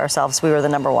affiliate with ourselves, we were the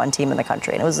 #1 team in the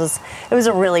country. And it was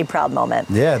a really proud moment.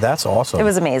 Yeah, that's awesome. It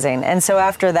was amazing. And so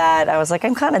after that, I was like,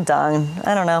 I'm kind of done.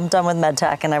 I don't know, I'm done with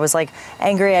medtech. And I was like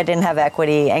angry I didn't have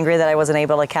equity, angry that I wasn't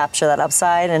able to capture that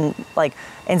upside, and like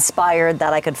inspired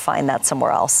that I could find that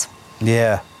somewhere else.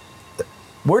 Yeah.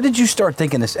 Where did you start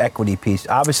thinking this equity piece?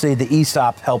 Obviously the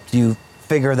ESOP helped you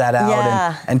figure that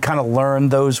out and kind of learn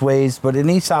those ways, but an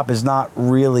ESOP is not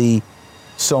really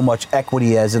so much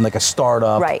equity as in like a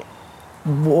startup. Right.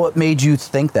 What made you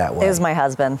think that way? It was my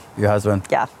husband. Your husband?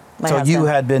 Yeah. So husband. You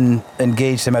had been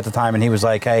engaged him at the time and he was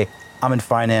like, hey, I'm in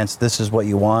finance, this is what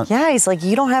you want? Yeah, he's like,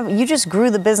 you just grew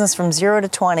the business from 0 to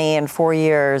 20 in 4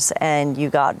 years and you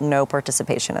got no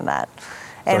participation in that.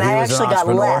 And I actually got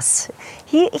less.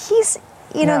 He's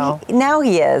now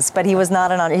he is, but he was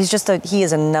not he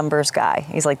is a numbers guy.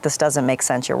 He's like, this doesn't make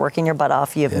sense. You're working your butt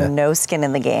off. You have no skin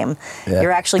in the game. Yeah.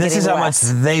 You're actually getting less. This is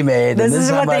how much they made. This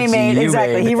is what they made.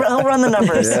 Exactly. He'll run the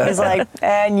numbers. He's like,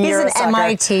 and you're He's an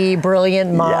MIT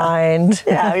brilliant mind.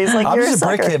 Yeah. He's like, I'm you're just a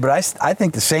brick kid, but I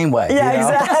think the same way. Yeah,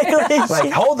 exactly.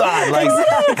 Like, hold on.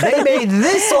 Like, they made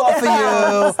this off of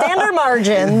you. Standard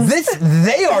margins.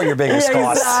 They are your biggest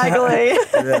costs. Exactly.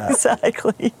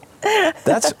 Exactly.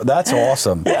 That's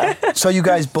awesome. Yeah. So you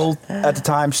guys both at the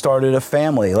time started a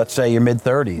family. Let's say your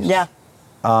mid-30s.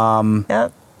 Yeah.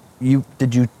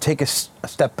 Did you take a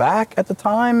step back at the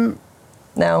time?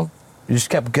 No. You just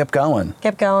kept going.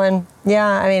 Kept going. Yeah.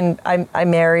 I mean, I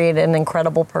married an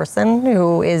incredible person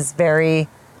who is very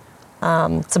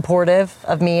supportive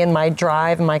of me and my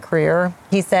drive and my career.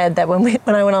 He said that when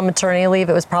I went on maternity leave,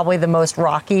 it was probably the most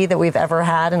rocky that we've ever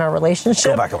had in our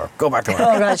relationship. Go back to work.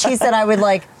 Oh gosh. He said I would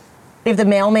like. If the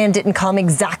mailman didn't come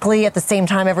exactly at the same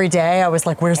time every day, I was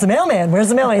like, where's the mailman? Where's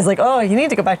the mailman? He's like, oh, you need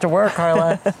to go back to work,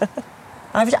 Carla.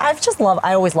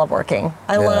 I always love working.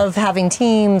 I love having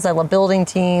teams. I love building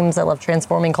teams. I love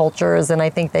transforming cultures. And I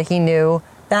think that he knew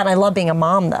that. And I love being a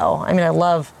mom, though. I mean, I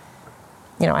love,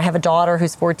 I have a daughter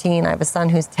who's 14. I have a son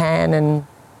who's 10. And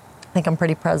I think I'm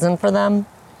pretty present for them.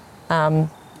 But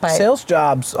sales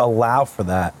jobs allow for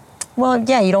that. Well,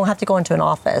 yeah, you don't have to go into an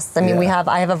office. I mean,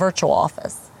 I have a virtual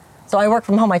office. So I work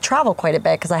from home. I travel quite a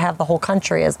bit because I have the whole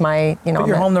country as my, But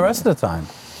you're home the rest of the time.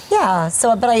 Yeah.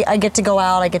 So, but I get to go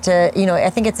out. I get to, I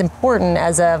think it's important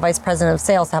as a vice president of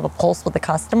sales to have a pulse with the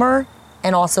customer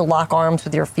and also lock arms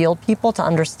with your field people to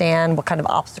understand what kind of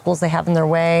obstacles they have in their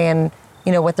way and,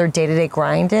 what their day-to-day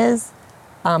grind is.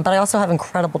 But I also have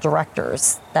incredible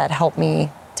directors that help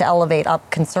me to elevate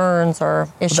up concerns or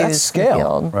issues that's scale, in the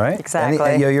field. Right?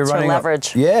 Exactly. You're running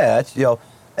leverage.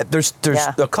 There's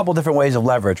a couple different ways of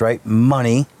leverage, right?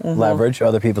 Money, leverage,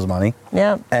 other people's money.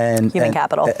 Yeah. And human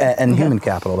capital. And human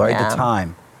capital, right? Yeah. The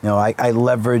time. I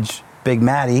leverage Big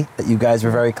Maddie, that you guys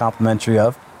were very complimentary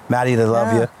of. Maddie, they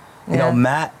love you.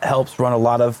 Matt helps run a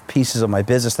lot of pieces of my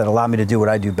business that allow me to do what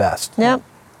I do best. Yep.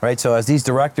 right? So as these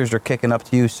directors are kicking up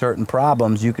to you certain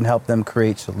problems, you can help them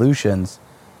create solutions.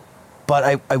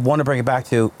 But I want to bring it back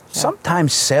to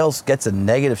sometimes sales gets a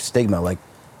negative stigma, like,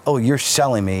 oh, you're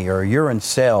selling me, or you're in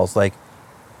sales. Like,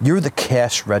 you're the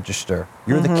cash register,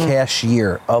 you're the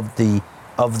cashier of the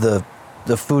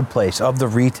food place, of the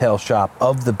retail shop,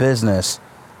 of the business.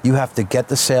 You have to get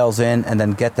the sales in and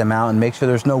then get them out and make sure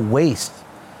there's no waste.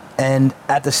 And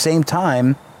at the same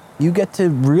time, you get to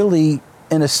really,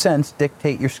 in a sense,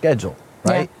 dictate your schedule,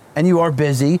 right? Yeah. And you are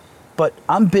busy, but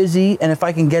I'm busy, and if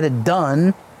I can get it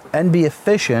done and be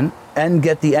efficient and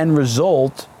get the end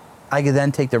result, I can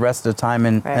then take the rest of the time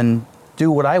and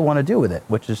do what I want to do with it,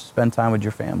 which is spend time with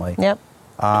your family. Yep.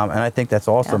 And I think that's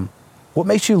awesome. Yeah. What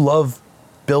makes you love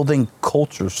building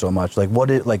culture so much? What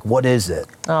is it?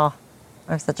 Oh,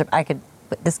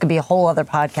 this could be a whole other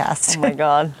podcast. Oh my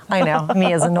God. I know.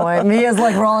 Mia's annoyed. Mia's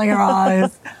like rolling her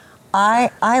eyes.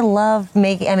 I love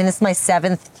making, this is my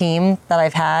 7th team that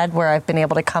I've had where I've been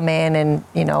able to come in and,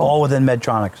 all within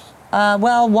Medtronics.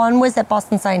 Well, one was at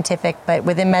Boston Scientific, but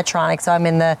within Medtronic. So I'm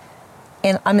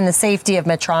in the safety of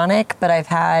Medtronic, but I've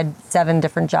had 7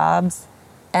 different jobs.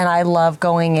 And I love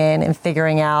going in and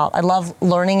figuring out, I love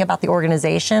learning about the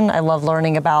organization. I love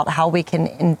learning about how we can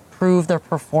improve their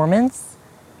performance.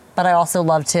 But I also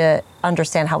love to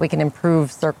understand how we can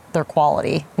improve their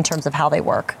quality in terms of how they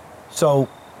work. So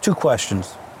 2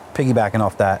 questions, piggybacking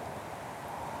off that.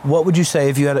 What would you say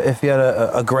if you had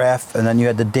a graph and then you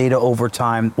had the data over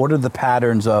time? What are the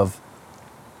patterns of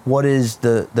what is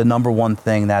the number one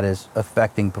thing that is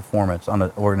affecting performance on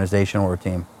an organization or a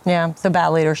team? Yeah, so bad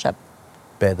leadership.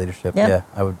 Bad leadership. Yep. Yeah,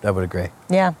 I would agree.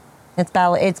 Yeah, it's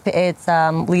bad. It's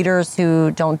leaders who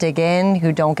don't dig in,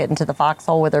 who don't get into the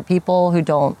foxhole with their people, who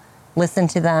don't listen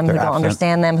to them, who don't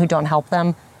understand them, who don't help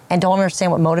them, and don't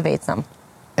understand what motivates them.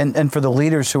 And for the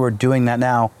leaders who are doing that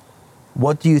now,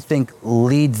 what do you think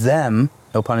leads them,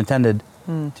 no pun intended,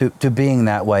 to being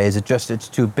that way? Is it just it's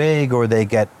too big, or they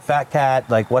get fat cat?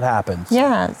 What happens?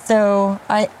 Yeah, so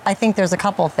I think there's a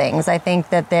couple things. I think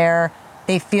that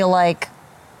they feel like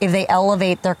if they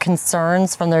elevate their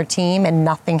concerns from their team and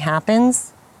nothing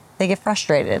happens, they get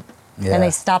frustrated. Yeah. And they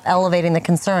stop elevating the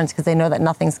concerns because they know that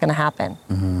nothing's going to happen.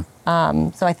 Mm-hmm.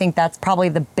 So I think that's probably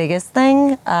the biggest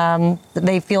thing.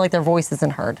 They feel like their voice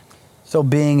isn't heard. So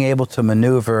being able to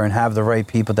maneuver and have the right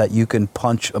people that you can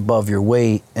punch above your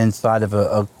weight inside of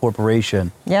a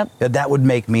corporation. Yep. That would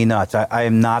make me nuts. I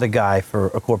am not a guy for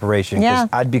a corporation because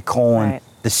I'd be calling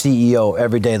the CEO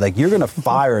every day you're going to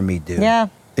fire me, dude. Yeah.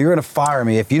 You're going to fire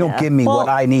me if you don't give me what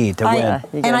I need to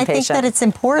win. And I think that it's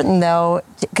important, though,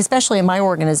 especially in my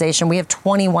organization, we have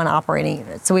 21 operating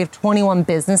units. So we have 21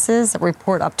 businesses that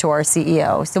report up to our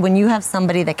CEO. So when you have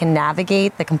somebody that can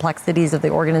navigate the complexities of the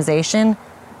organization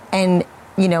and,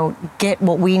 get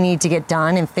what we need to get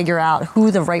done and figure out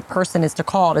who the right person is to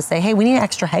call to say, hey, we need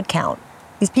extra headcount.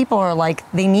 These people are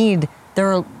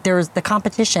there's the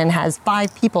competition has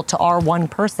 5 people to our 1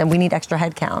 person. We need extra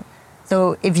headcount.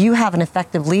 So if you have an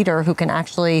effective leader who can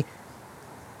actually,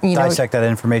 dissect that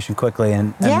information quickly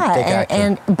and take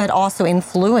action, but also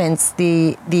influence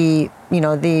influence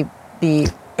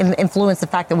the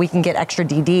fact that we can get extra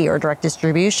DD or direct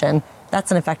distribution,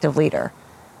 that's an effective leader.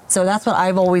 So that's what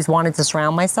I've always wanted to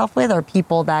surround myself with, are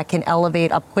people that can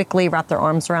elevate up quickly, wrap their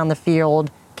arms around the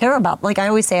field, care about. Like I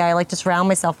always say, I like to surround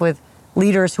myself with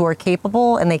leaders who are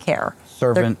capable and they care.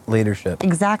 Servant leadership.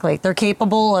 Exactly. They're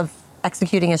capable of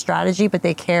executing a strategy, but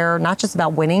they care not just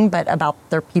about winning, but about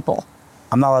their people.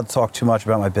 I'm not allowed to talk too much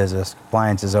about my business.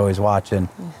 Compliance is always watching.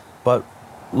 But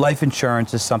life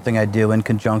insurance is something I do in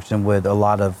conjunction with a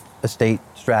lot of estate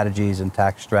strategies and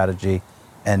tax strategy.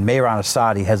 And Mehran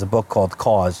Asadi has a book called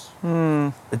Cause.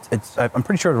 I'm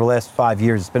pretty sure over the last 5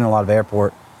 years, it's been in a lot of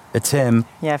airport. It's him.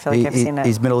 Yeah, I feel like I've seen it.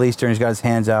 He's Middle Eastern. He's got his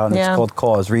hands out, and it's called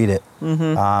Cause. Read it.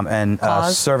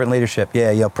 Mm-hmm. Servant leadership.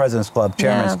 Yeah, President's Club,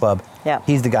 Chairman's Club. Yeah.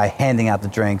 He's the guy handing out the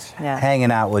drinks, hanging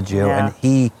out with you, and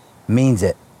he means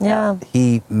it. Yeah.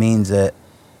 He means it.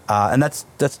 And that's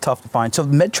tough to find. So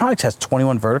Medtronic has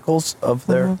 21 verticals of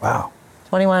their, wow.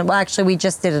 21. Well, actually, we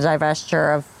just did a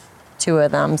divestiture of 2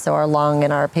 of them, so our lung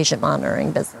and our patient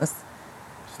monitoring business.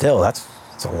 Still, that's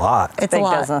a lot. It's a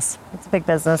big business. It's a big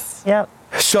business. Yep.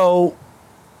 So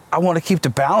I want to keep the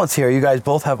balance here. You guys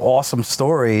both have awesome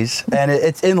stories, and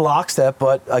it's in lockstep,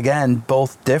 but again,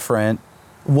 both different.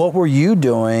 What were you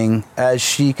doing as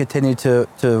she continued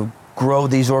to grow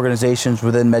these organizations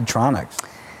within Medtronics?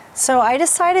 So I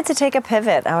decided to take a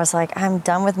pivot. I was like, I was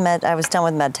done with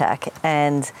med tech,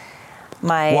 and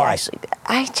Why?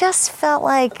 I just felt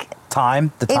like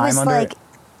the time under it?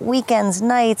 weekends,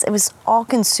 nights. It was all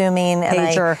consuming.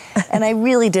 And I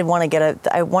really did want to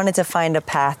I wanted to find a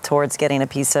path towards getting a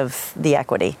piece of the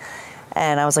equity.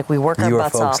 And I was like, we work our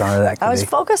butts off. I was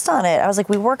focused on it. I was like,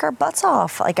 we work our butts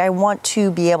off. Like, I want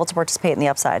to be able to participate in the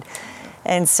upside.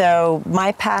 And so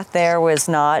my path there was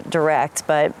not direct,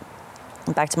 but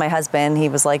back to my husband, he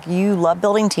was like, you love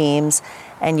building teams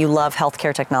and you love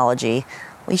healthcare technology.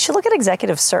 Well, you should look at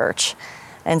executive search.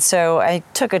 And so I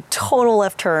took a total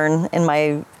left turn in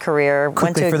my career.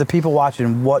 Quickly, for the people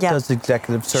watching, what does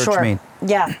executive search mean?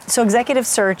 Yeah, so executive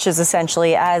search is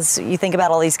essentially, as you think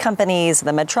about all these companies, the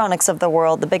Medtronics of the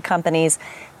world, the big companies,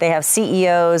 they have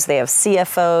CEOs, they have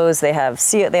CFOs, they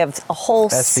have a whole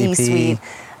SVP. C-suite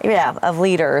of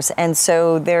leaders. And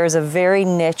so there's a very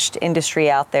niched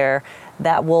industry out there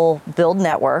that will build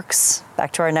networks,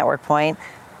 back to our network point,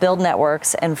 build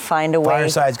networks and find a way.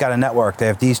 Fireside's got a network. They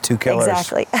have these two killers.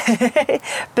 Exactly.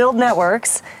 Build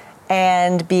networks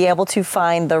and be able to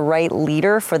find the right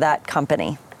leader for that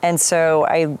company. And so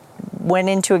I went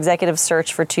into executive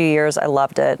search for 2 years. I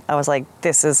loved it. I was like,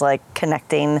 this is like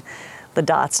connecting the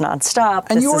dots nonstop.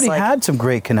 And you already had some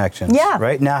great connections. Yeah.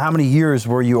 Right? Now, how many years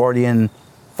were you already in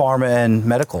pharma and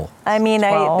medical? I mean,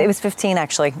 it was 15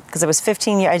 actually, because it was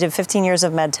 15 years. I did 15 years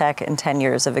of med tech and 10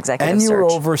 years of executive search. And you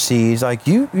were overseas. Like,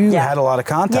 you had a lot of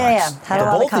contacts. Yeah. Had a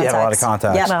lot of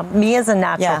contacts. Yeah, me as a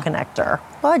natural connector.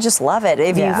 Well, I just love it.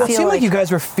 If you Well, it seemed like you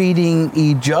guys were feeding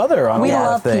each other on a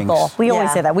lot of things. People. We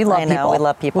always say that. We love people. We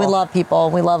love people. We love people.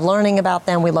 We love learning about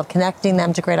them. We love connecting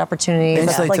them to great opportunities.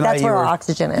 Like that's where our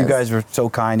oxygen is. You guys were so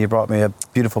kind. You brought me a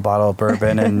beautiful bottle of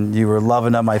bourbon, and you were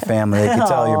loving up my family. I could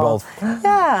tell you're both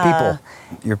people.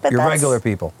 You're regular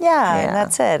people. Yeah, and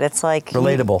that's it. It's like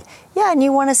relatable. And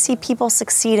you want to see people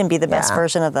succeed and be the best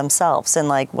version of themselves. And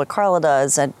like what Carla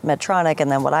does at Medtronic, and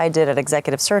then what I did at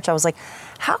Executive Search, I was like,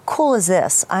 how cool is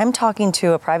this? I'm talking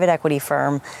to a private equity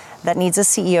firm that needs a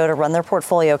CEO to run their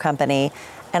portfolio company,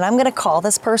 and I'm going to call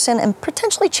this person and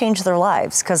potentially change their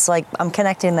lives because, like, I'm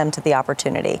connecting them to the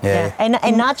opportunity. Yeah.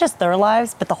 And not just their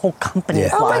lives, but the whole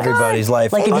company's life. Everybody's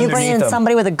life. Like, if you bring in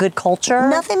somebody with a good culture.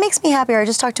 Nothing makes me happier. I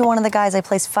just talked to one of the guys I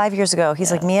placed 5 years ago.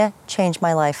 He's like, Mia, changed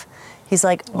my life. He's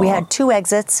like, we had 2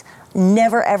 exits.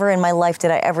 Never, ever in my life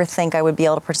did I ever think I would be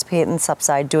able to participate in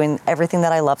Subside doing everything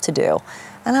that I love to do.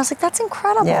 And I was like, that's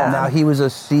incredible. Yeah. Now, he was a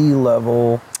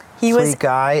C-level sweet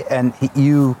guy, and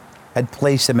you had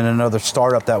placed him in another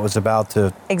startup that was about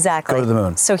to go to the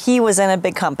moon. So he was in a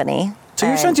big company. So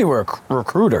you essentially were a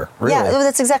recruiter, really. Yeah,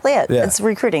 that's exactly it. Yeah. It's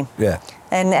recruiting. Yeah.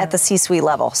 And at the C-suite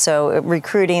level. So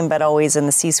recruiting, but always in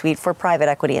the C-suite for private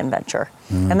equity and venture.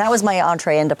 And that was my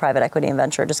entree into private equity and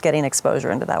venture, just getting exposure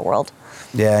into that world.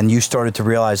 Yeah, and you started to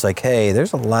realize, like, hey,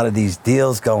 there's a lot of these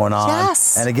deals going on.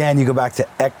 Yes. And again, you go back to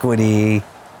equity.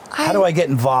 How do I get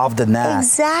involved in that?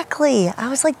 Exactly. I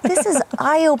was like, this is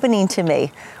eye-opening to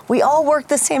me. We all work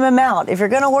the same amount. If you're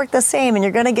going to work the same and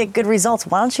you're going to get good results,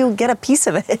 why don't you get a piece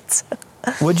of it?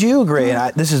 Would you agree,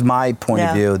 and this is my point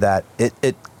of view, that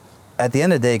it at the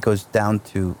end of the day, it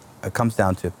comes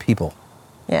down to people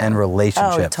and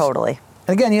relationships. Oh, totally.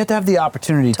 And again, you have to have the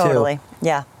opportunity too. Totally,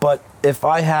 yeah. But if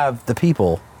I have the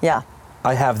people,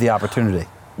 I have the opportunity.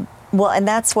 Well, and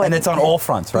that's what... And it's on all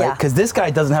fronts, right? Because this guy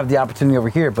doesn't have the opportunity over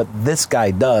here, but this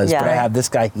guy does. But I have this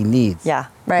guy he needs. Yeah,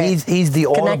 right. He's the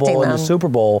audible in the Super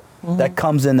Bowl that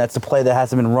comes in, that's the play that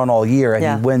hasn't been run all year, and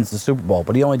he wins the Super Bowl.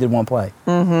 But he only did one play.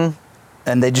 Mm-hmm.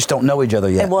 And they just don't know each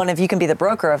other yet. Well, and if you can be the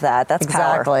broker of that, that's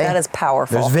power. That is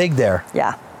powerful. There's Vig there.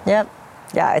 Yeah. Yep.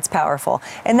 Yeah, it's powerful.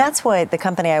 And that's what the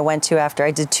company I went to after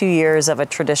I did 2 years of a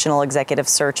traditional executive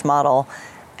search model.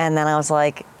 And then I was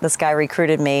like, this guy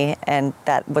recruited me, and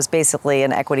that was basically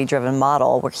an equity-driven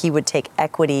model where he would take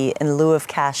equity in lieu of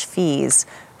cash fees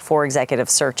for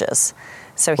executive searches.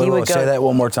 So he would go. Say that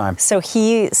one more time. So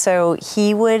he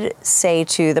would say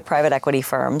to the private equity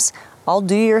firms, I'll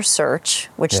do your search,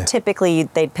 which typically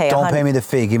they'd pay. Don't pay me the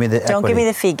fee. Give me the equity. Don't give me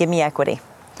the fee. Give me equity.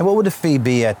 And what would the fee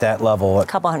be at that level? A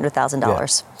couple $100,000. Yeah.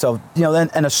 So,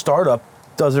 and a startup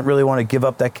doesn't really want to give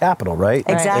up that capital, right?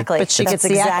 Exactly. But she gets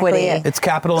the equity. It's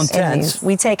capital intense.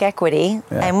 We take equity,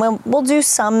 and we'll do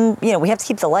some, we have to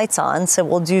keep the lights on, so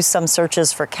we'll do some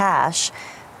searches for cash.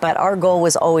 But our goal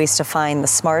was always to find the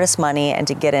smartest money and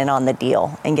to get in on the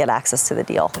deal and get access to the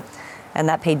deal. And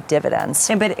that paid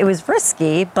dividends. But it was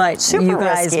risky, but you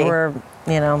guys were,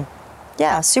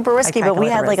 Yeah, super risky, but we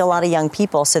had like a lot of young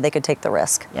people so they could take the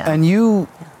risk. Yeah. And you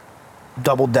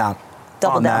doubled down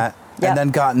on that and then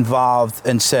got involved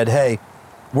and said, hey,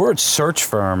 we're a search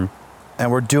firm and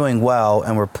we're doing well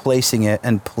and we're placing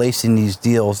these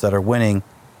deals that are winning.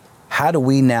 How do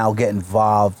we now get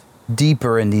involved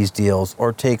deeper in these deals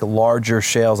or take larger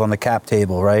shares on the cap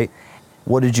table, right?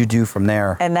 What did you do from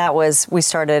there? And that was, we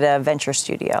started a venture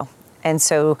studio. And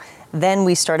so then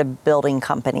we started building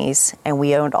companies, and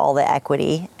we owned all the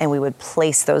equity, and we would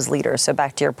place those leaders. So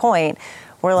back to your point,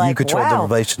 we're like, you controlled wow. the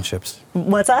relationships.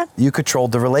 What's that? You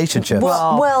controlled the relationships.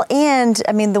 Well, and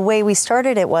I mean, the way we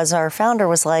started it was our founder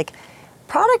was like,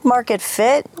 product market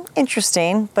fit,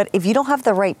 interesting, but if you don't have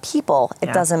the right people, it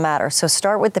doesn't matter. So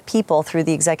start with the people through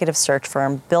the executive search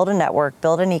firm, build a network,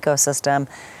 build an ecosystem,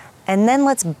 and then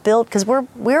let's build, because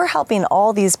we're helping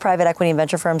all these private equity and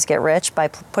venture firms get rich by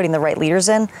putting the right leaders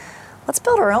in. Let's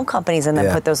build our own companies and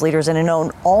then put those leaders in and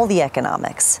own all the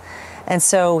economics. And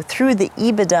so through the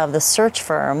EBITDA of the search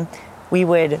firm, we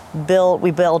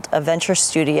built a venture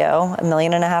studio, $1.5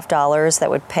 million that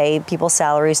would pay people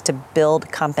salaries to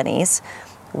build companies.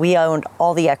 We owned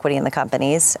all the equity in the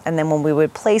companies. And then when we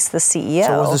would place the CEO...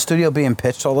 So was the studio being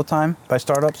pitched all the time by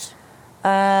startups?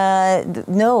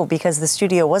 No, because the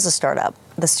studio was a startup.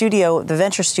 The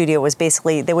venture studio was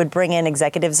basically, they would bring in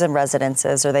executives in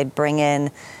residences, or they'd bring in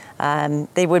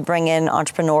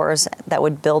entrepreneurs that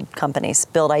would build companies,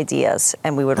 build ideas,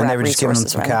 and we would wrap resources. And they were just giving them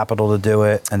some capital to do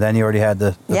it, and then you already had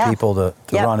the people to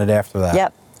run it after that.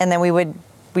 Yep. And then we'd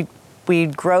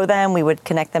grow them. We would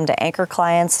connect them to anchor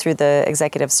clients through the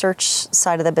executive search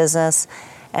side of the business,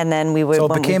 and then we would.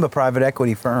 So it became a private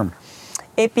equity firm.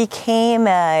 It became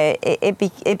a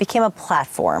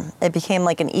platform. It became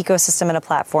like an ecosystem and a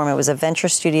platform. It was a venture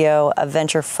studio, a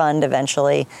venture fund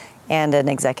eventually, and an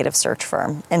executive search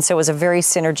firm. And so it was a very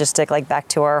synergistic, like back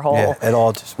to our whole... Yeah, it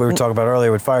all just, we were talking about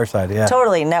earlier with Fireside,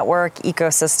 Totally, network,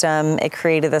 ecosystem. It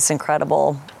created this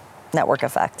incredible network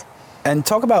effect. And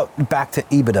talk about back to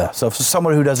EBITDA. So for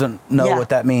someone who doesn't know what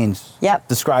that means,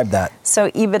 describe that. So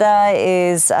EBITDA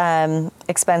is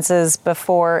expenses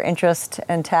before interest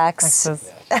and tax.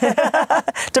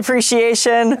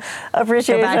 Depreciation,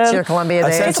 appreciation. Go back to your Columbia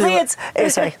days.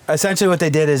 Essentially what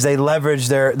they did is they leveraged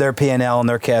their P&L and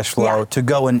their cash flow to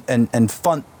go and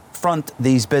front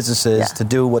these businesses to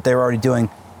do what they were already doing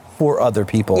for other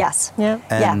people. Yes.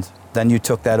 And then you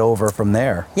took that over from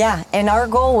there. Yeah, and our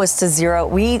goal was to zero.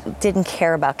 We didn't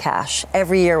care about cash.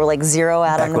 Every year we're like zero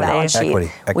out on the balance sheet. Equity.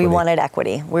 We wanted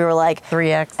equity. We were like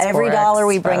 3x. Every 4x, dollar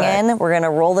we bring 5x. in, we're going to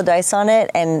roll the dice on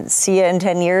it and see you in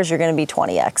 10 years, you're going to be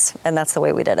 20x. And that's the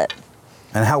way we did it.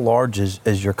 And how large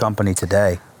is your company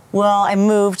today? Well, I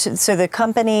moved. So the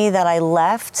company that I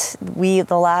left, the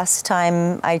last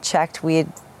time I checked, we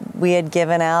had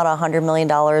given out $100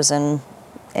 million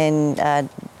in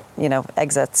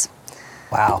exits.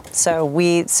 Wow. So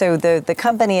the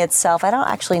company itself, I don't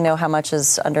actually know how much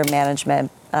is under management,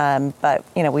 but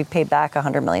we paid back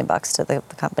 $100 million to the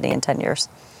company in 10 years.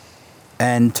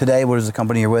 And today, what is the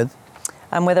company you're with?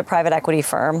 I'm with a private equity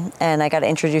firm, and I got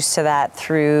introduced to that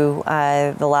through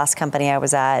the last company I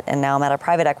was at, and now I'm at a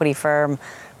private equity firm,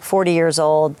 40 years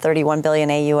old, 31 billion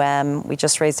AUM. We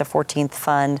just raised a 14th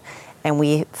fund, and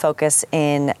we focus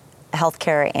in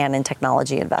healthcare and in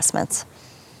technology investments.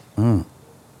 We're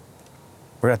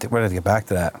going to have to get back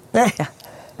to that. Yeah. We're going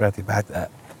to have to get back to that.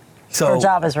 So Her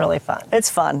job is really fun. It's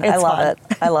fun. I love it.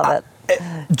 I love it.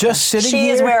 Just sitting She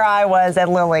here. is where I was at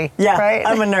Lilly. Yeah, right?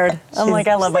 I'm a nerd. I'm like,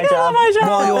 I love my job. I love my job.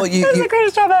 Well, It's the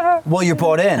greatest job ever. Well, you're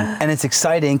bought in, and it's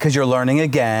exciting because you're learning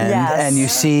again, Yes. and you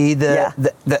see the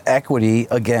equity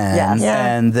again, Yes.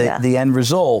 and the end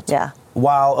result. Yeah.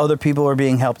 While other people are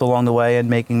being helped along the way and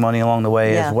making money along the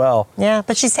way as well. Yeah,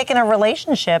 but she's taking her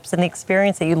relationships and the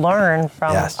experience that you learn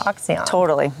from Oxyon.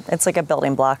 Totally. It's like a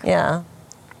building block. Yeah.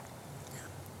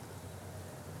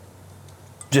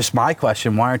 Just my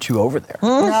question: why aren't you over there?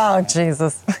 Oh,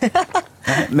 Jesus.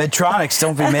 Medtronics,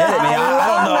 don't be mad at me.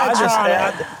 I don't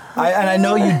know. And I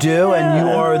know you do, and you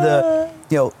are the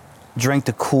drink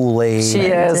the Kool-Aid. She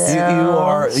is.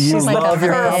 You She's like love a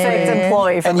your perfect company,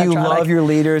 employee for and you Medtronic. love your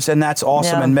leaders, and that's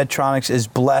awesome. Yeah. And Medtronics is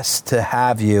blessed to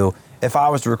have you. If I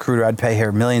was the recruiter, I'd pay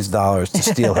her millions of dollars to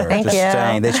steal her. Thank Just you.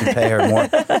 saying, they should pay her more,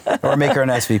 or make her an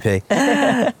SVP.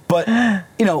 But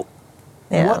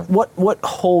what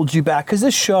holds you back? Because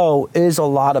this show is a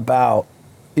lot about.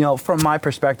 From my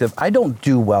perspective, I don't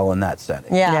do well in that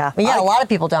setting. Yeah. A lot of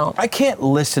people don't. I can't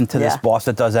listen to this boss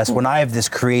that does this when I have this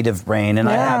creative brain and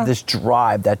I have this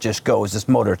drive that just goes, this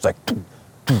motor, it's like,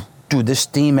 dude, this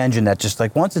steam engine that just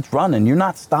like, once it's running, you're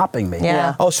not stopping me.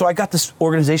 Yeah. Oh, so I got this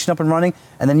organization up and running,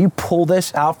 and then you pull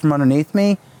this out from underneath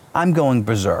me, I'm going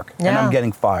berserk, and I'm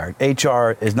getting fired.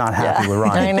 HR is not happy with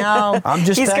Ryan. I know. I'm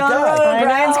just He's that gone guy. rogue.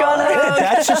 Ryan's gone rogue.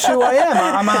 That's just who I am.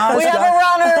 I'm an honest We have guy. a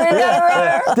runner. We got a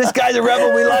runner. This guy's a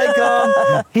rebel. We like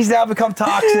him. He's now become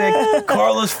toxic.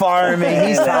 Carla's firing me.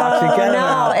 He's toxic. Get him No,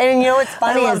 out. and what's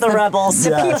funny I love is the rebels. The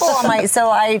people on so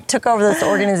I took over this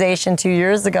organization 2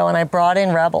 years ago, and I brought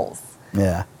in rebels.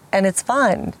 Yeah. And it's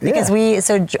fun because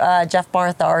Jeff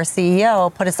Bartha, our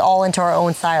CEO, put us all into our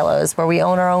own silos where we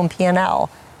own our own P&L.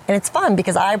 And it's fun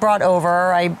because I brought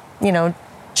over,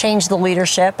 changed the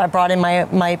leadership. I brought in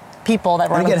my people that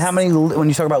were. And again, how many? When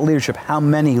you talk about leadership, how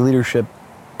many leadership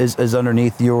is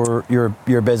underneath your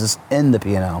business in the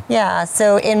P&L? Yeah.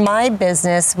 So in my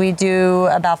business, we do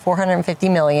about 450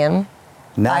 million.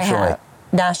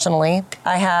 Nationally,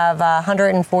 I have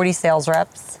 140 sales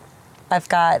reps. I've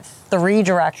got 3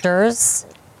 directors.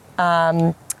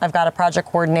 I've got a project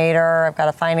coordinator. I've got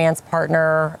a finance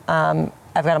partner.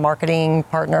 I've got a marketing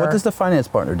partner. What does the finance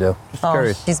partner do? Just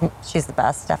curious. She's the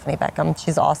best, Stephanie Beckham.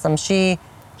 She's awesome. She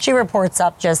reports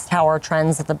up just how our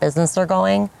trends of the business are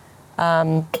going.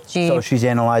 So she's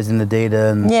analyzing the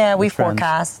data and we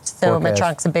forecast. So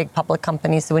Medtronic's a big public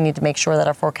company, so we need to make sure that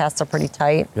our forecasts are pretty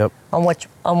tight. Yep. On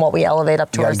what we elevate up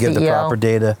to our CEO. You got to give the proper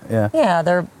data. Yeah.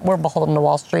 Yeah, we're beholden to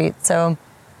Wall Street. So,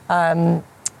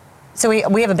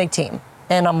 we have a big team,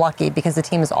 and I'm lucky because the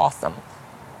team is awesome.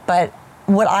 But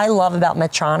what I love about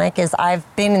Medtronic is I've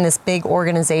been in this big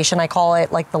organization. I call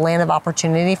it like the land of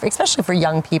opportunity, especially for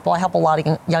young people. I help a lot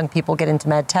of young people get into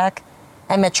med tech.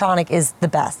 And Medtronic is the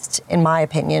best, in my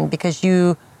opinion, because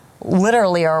you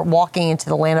literally are walking into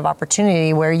the land of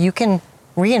opportunity where you can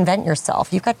reinvent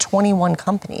yourself. You've got 21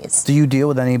 companies. Do you deal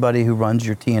with anybody who runs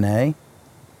your TNA?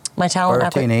 My talent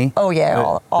acquisition? Oh,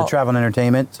 yeah. The travel and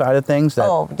entertainment side of things?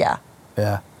 Yeah.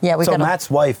 Yeah. Yeah. So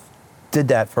Matt's wife did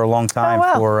that for a long time.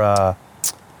 Their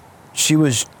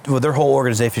whole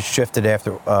organization shifted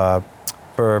after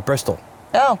for Bristol.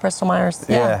 Oh, Bristol Myers.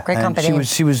 Yeah. Great company.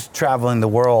 She was traveling the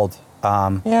world.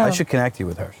 I should connect you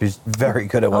with her. She's very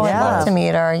good at what she does. I'd love to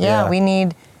meet her. Yeah.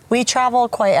 We traveled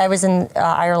quite. I was in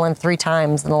Ireland 3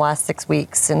 times in the last 6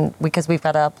 weeks, and because we've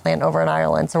got a plant over in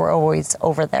Ireland, so we're always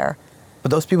over there.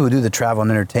 But those people who do the travel and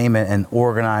entertainment and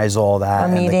organize all that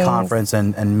and the conference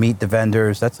and meet the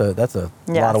vendors, that's a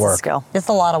lot of work. Skill. It's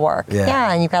a lot of work.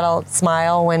 Yeah, and you've got to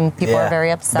smile when people are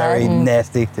very upset. Very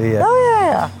nasty to you.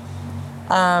 Oh,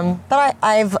 yeah. But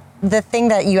the thing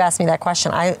that you asked me that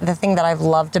question, the thing that I've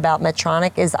loved about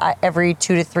Medtronic is every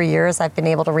 2 to 3 years, I've been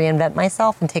able to reinvent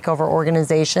myself and take over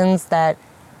organizations that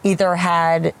either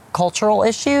had cultural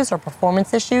issues or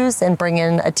performance issues and bring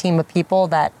in a team of people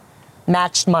that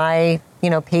matched my,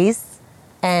 pace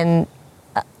and,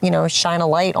 shine a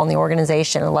light on the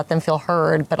organization and let them feel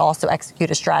heard, but also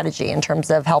execute a strategy in terms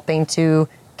of helping to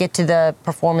get to the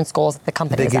performance goals that the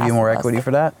company Did they give you more equity for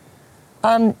that?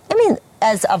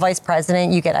 As a vice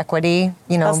president, you get equity,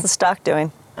 How's the stock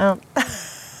doing? Oh.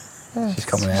 She's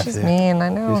coming after you. She's mean, I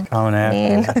know. She's coming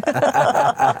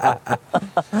after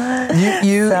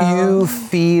you. You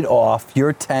feed off.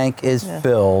 Your tank is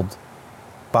filled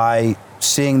by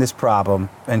seeing this problem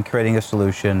and creating a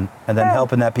solution and then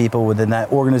helping that people within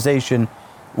that organization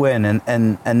win.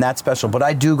 And that's special. But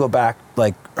I do go back,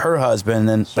 like her husband,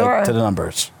 and to the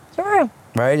numbers. Sure.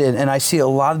 Right? And I see a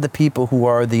lot of the people who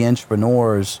are the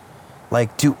entrepreneurs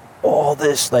do all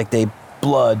this, they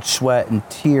blood, sweat, and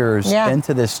tears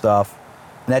into this stuff.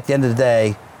 And at the end of the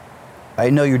day, I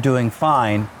know you're doing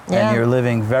fine and you're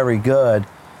living very good,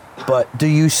 but do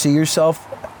you see yourself,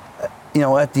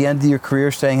 at the end of your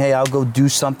career saying, hey, I'll go do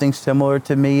something similar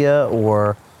to Mia,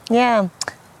 or? Yeah.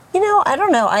 I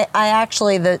don't know. I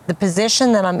actually, the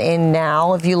position that I'm in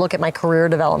now, if you look at my career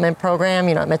development program,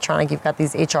 at Medtronic, you've got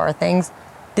these HR things.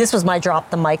 This was my drop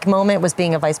the mic moment, was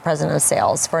being a vice president of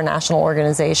sales for a national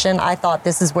organization. I thought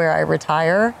this is where I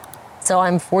retire. So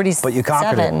I'm 47. But you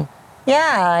conquered it.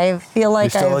 Yeah, I feel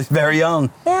like you're still very young.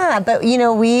 Yeah, but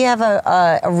we have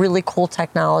a really cool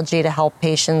technology to help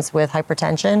patients with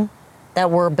hypertension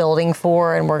that we're building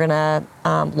for, and we're going to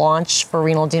launch for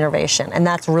renal denervation. And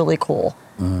that's really cool.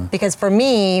 Mm-hmm. Because for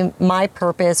me, my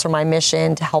purpose or my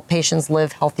mission to help patients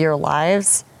live healthier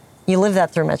lives, you live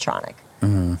that through Medtronic.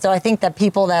 Mm-hmm. So I think that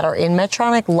people that are in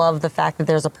Medtronic love the fact that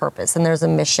there's a purpose and there's a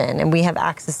mission, and we have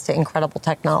access to incredible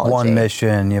technology. One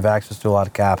mission, you have access to a lot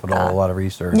of capital, a lot of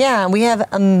research. Yeah, we have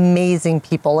amazing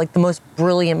people, the most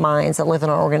brilliant minds that live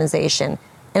in our organization.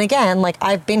 And again,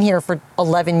 I've been here for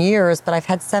 11 years, but I've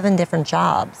had 7 different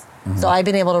jobs. Mm-hmm. So I've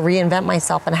been able to reinvent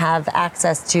myself and have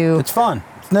access to... It's fun.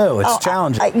 No, it's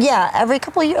challenging. Every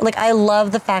couple of years. I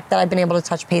love the fact that I've been able to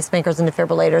touch pacemakers and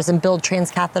defibrillators and build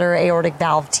transcatheter aortic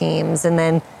valve teams, and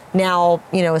then now,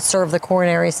 serve the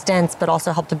coronary stents, but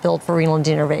also help to build for renal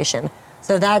denervation.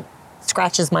 So that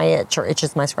scratches my itch, or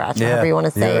itches my scratch, however you want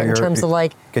to say it, in terms of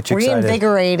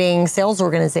reinvigorating sales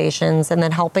organizations and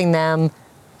then helping them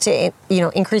to,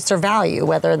 increase their value,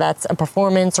 whether that's a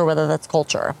performance or whether that's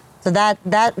culture. So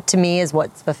that to me is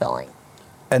what's fulfilling.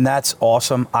 And that's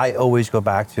awesome. I always go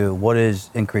back to what is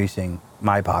increasing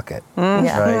my pocket.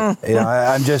 Yeah. Right? You know,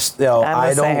 I'm just, you know,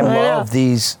 I don't same. love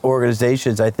these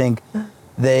organizations. I think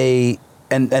they,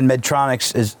 and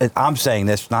Medtronics is, I'm saying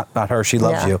this, not her, she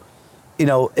loves you. You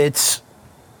know, it's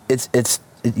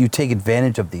you take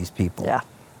advantage of these people. Yeah.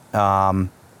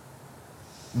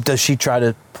 Does she try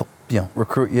to, you know,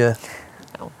 recruit you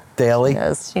daily?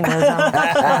 She knows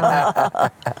how.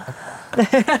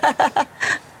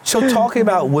 So talking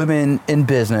about women in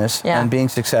business and being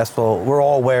successful, we're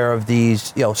all aware of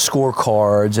these, you know,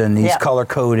 scorecards and these color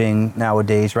coding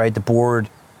nowadays, right? The board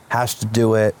has to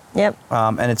do it. Yep.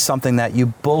 And it's something that you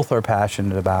both are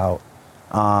passionate about.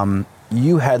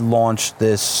 You had launched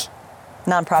this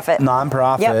Nonprofit,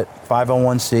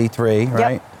 501c3,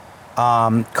 right?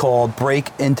 Called Break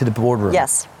Into the Boardroom.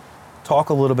 Yes. Talk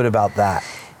a little bit about that.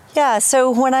 Yeah, so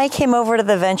when I came over to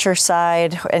the venture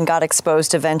side and got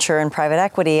exposed to venture and private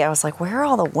equity, I was like, where are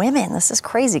all the women? This is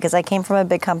crazy, because I came from a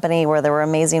big company where there were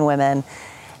amazing women.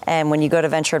 And when you go to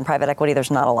venture and private equity,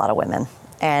 there's not a lot of women.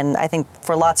 And I think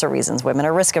for lots of reasons. Women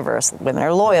are risk averse, women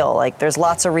are loyal. Like, there's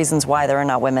lots of reasons why there are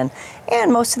not women.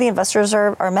 And most of the investors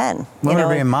are men. Women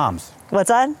are being moms. What's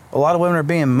that? A lot of women are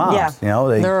being moms. Yeah. You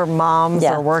know, They're moms,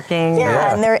 they're working.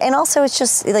 Yeah, and also it's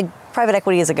just like private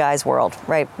equity is a guy's world,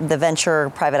 right? The venture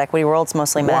private equity world's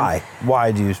mostly men. Why?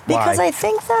 Why do you? Because I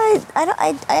think that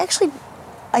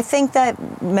I think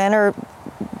that men are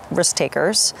risk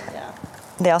takers. Yeah.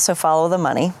 They also follow the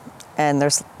money, and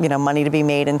there's, you know, money to be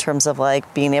made in terms of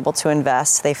like being able to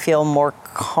invest. They feel more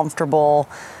comfortable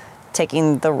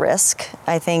taking the risk.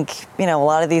 I think, you know, a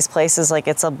lot of these places, like,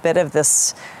 it's a bit of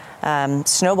this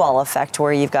snowball effect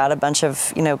where you've got a bunch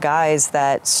of, you know, guys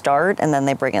that start and then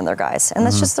they bring in their guys, and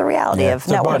that's just the reality of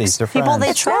They're networks. buddies, they're People they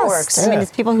friends. trust. Networks. I mean,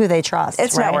 it's people who they trust.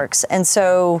 It's right? networks. And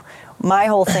so my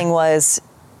whole thing was,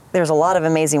 there's a lot of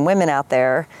amazing women out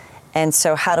there, and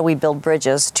so how do we build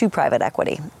bridges to private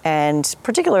equity? And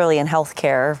particularly in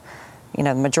healthcare, you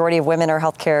know, the majority of women are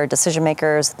healthcare decision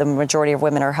makers. The majority of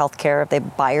women are healthcare, they're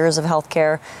buyers of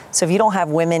healthcare. So if you don't have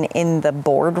women in the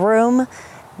boardroom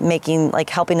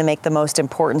helping to make the most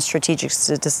important strategic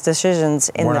decisions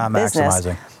in We're the not business.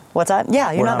 Maximizing. What's that?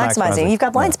 Yeah, you're We're not not maximizing. maximizing. You've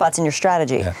got blind Yeah. spots in your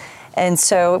strategy. Yeah. And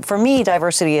so for me,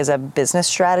 diversity is a business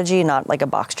strategy, not like a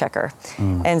box checker.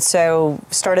 And so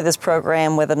started this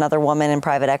program with another woman in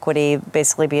private equity,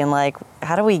 basically being like,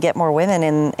 how do we get more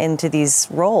women into these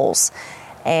roles?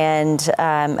 And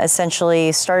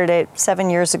essentially started it 7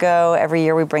 years ago. Every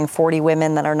year we bring 40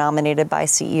 women that are nominated by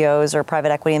CEOs or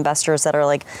private equity investors that are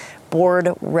like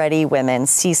board-ready women,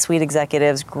 C-suite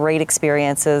executives, great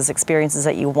experiences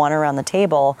that you want around the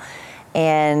table.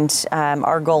 And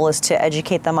our goal is to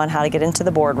educate them on how to get into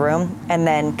the boardroom and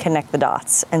then connect the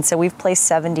dots. And so we've placed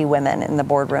 70 women in the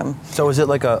boardroom. So is it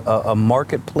like a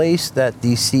marketplace that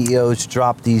these CEOs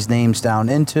drop these names down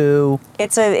into?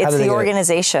 It's the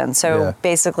organization. So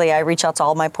basically I reach out to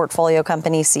all my portfolio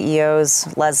company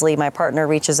CEOs. Leslie, my partner,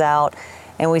 reaches out,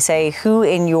 and we say, who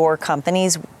in your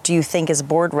companies do you think is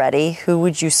board ready? Who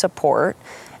would you support?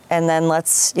 And then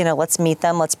let's meet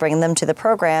them, let's bring them to the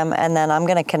program, and then I'm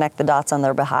going to connect the dots on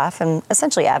their behalf and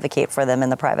essentially advocate for them in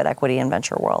the private equity and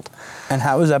venture world. And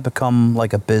how has that become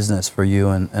like a business for you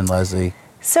and Leslie?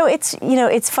 So it's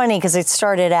funny because it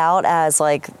started out as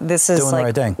like, this is doing the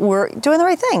right thing. We're doing the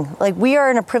right thing. Like, we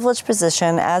are in a privileged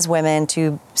position as women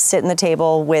to sit in the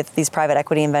table with these private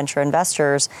equity and venture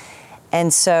investors.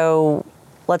 And so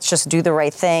let's just do the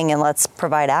right thing and let's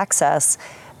provide access.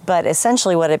 But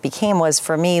essentially what it became was,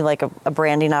 for me, like a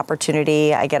branding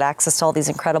opportunity. I get access to all these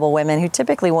incredible women who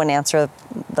typically wouldn't answer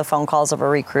the phone calls of a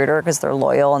recruiter because they're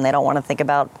loyal and they don't want to think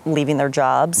about leaving their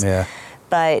jobs. Yeah.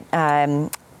 But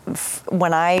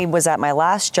when I was at my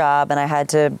last job and I had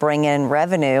to bring in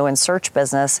revenue and search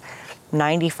business,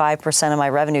 95% of my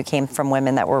revenue came from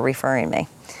women that were referring me.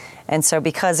 And so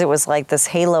because it was like this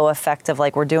halo effect of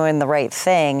like, we're doing the right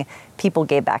thing, people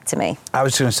gave back to me. I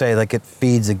was going to say, like, it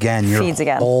feeds again your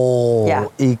whole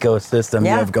ecosystem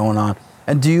you have going on.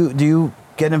 And do you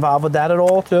get involved with that at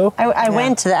all too? I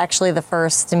went to the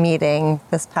first meeting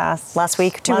this past last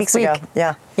week, 2 weeks ago.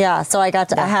 Yeah. Yeah. So I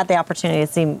had the opportunity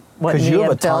to see what because you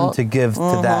have a ton to give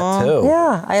to that too.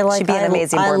 Yeah, I like. She'd be an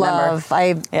amazing board member.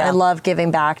 I love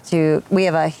giving back to. We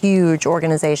have a huge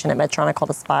organization at Medtronic called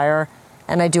Aspire,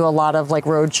 and I do a lot of like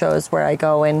road shows where I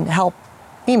go and help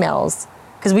females.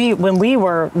 Because when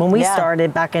we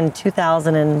started back in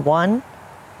 2001,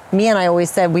 me and I always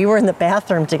said we were in the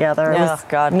bathroom together. It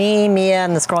was me, Mia,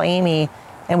 and this girl Amy,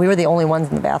 and we were the only ones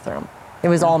in the bathroom. It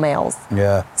was all males.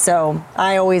 Yeah. So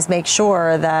I always make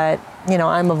sure that, you know,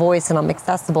 I'm a voice and I'm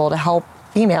accessible to help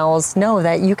females know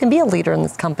that you can be a leader in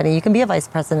this company. You can be a vice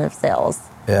president of sales.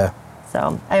 Yeah.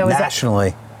 So I always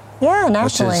nationally. Yeah,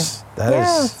 nationally.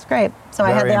 It's great. So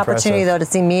I had the opportunity, though, to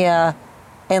see Mia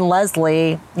and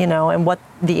Leslie, and what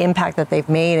the impact that they've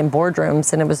made in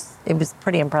boardrooms, and it was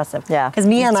pretty impressive. Yeah. Because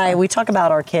Mia and I, we talk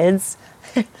about our kids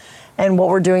and what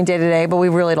we're doing day to day, but we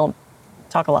really don't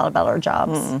talk a lot about our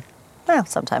jobs. Well,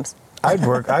 sometimes. I'd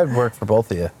work for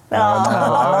both of you.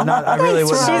 I really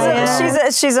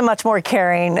would. She's a much more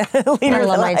caring leader. I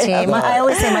love my team. I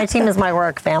always say my team is my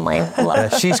work family.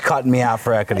 She's cutting me out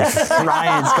for equity.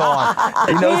 Ryan's gone.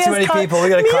 He knows too many people. We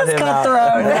got to cut him out.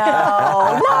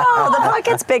 No, the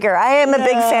pocket's bigger. I am a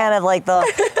big fan of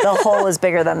the whole is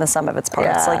bigger than the sum of its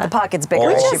parts. Yeah. Like the pocket's bigger.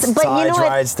 All sides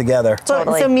rides together.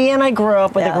 Totally. So Mia and I grew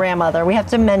up with a grandmother. We have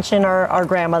to mention our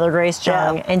grandmother, Grace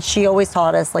Jung, and she always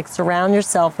taught us, surround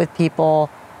yourself with people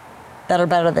that are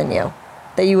better than you,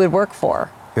 that you would work for.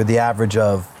 You're the average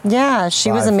of. Yeah, she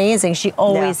was amazing. She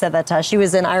always said that to us. She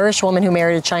was an Irish woman who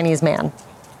married a Chinese man.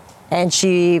 And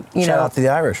she, Shout out to the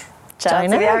Irish. Shout out to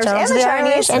the Irish and the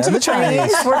Chinese. And to the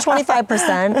Chinese. We're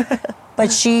 25%.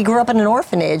 But she grew up in an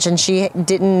orphanage, and she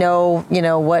didn't know,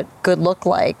 what good looked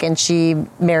like. And she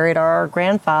married our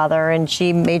grandfather, and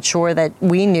she made sure that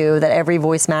we knew that every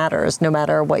voice matters, no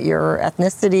matter what your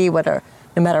ethnicity,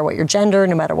 no matter what your gender,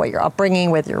 no matter what your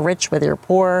upbringing, whether you're rich, whether you're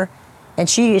poor. And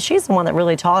she's the one that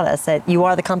really taught us that you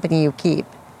are the company you keep.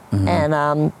 Mm-hmm.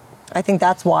 And I think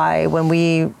that's why when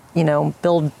we,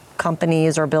 build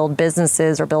companies or build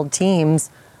businesses or build teams,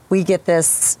 we have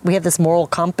this moral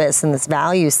compass and this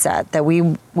value set that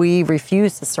we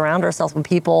refuse to surround ourselves with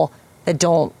people that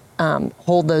don't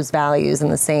hold those values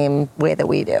in the same way that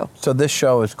we do. So this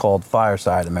show is called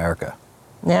Fireside America.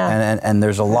 Yeah. And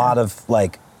there's a lot of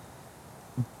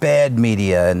bad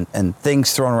media and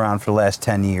things thrown around for the last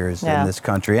 10 years in this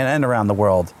country and around the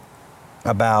world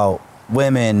about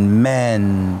women,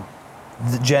 men,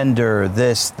 the gender,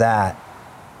 this, that.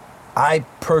 I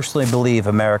personally believe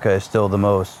America is still the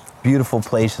most beautiful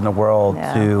place in the world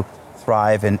to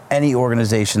thrive in any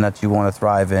organization that you want to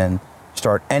thrive in,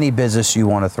 start any business you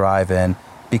want to thrive in,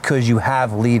 because you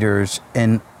have leaders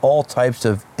in all types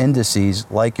of indices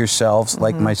like yourselves,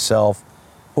 like myself,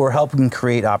 who are helping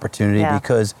create opportunity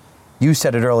because you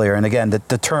said it earlier, and again,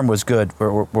 the term was good,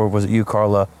 or was it you,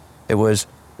 Carla? It was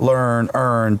learn,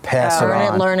 earn, pass it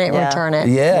on. Learn it, return it.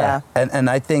 Yeah. And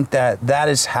I think that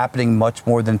is happening much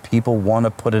more than people want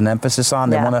to put an emphasis on.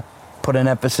 They want to put an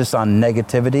emphasis on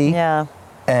negativity. Yeah.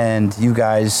 And you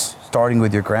guys, starting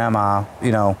with your grandma,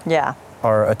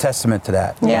 are a testament to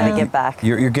that. Yeah, to give back.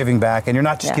 You're giving back, and you're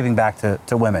not just giving back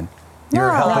to women.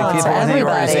 You're helping people in the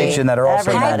organization that are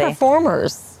also high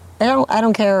performers. I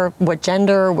don't care what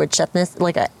gender, which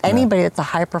ethnicity, anybody that's a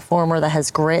high performer that has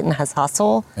grit and has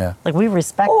hustle. Yeah. We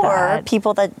respect that. Or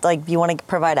people that you want to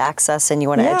provide access and you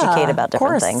want to educate about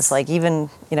different things. Even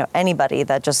anybody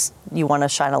that just you want to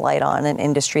shine a light on an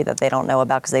industry that they don't know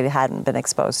about because they hadn't been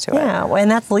exposed to it. Yeah,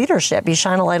 and that's leadership. You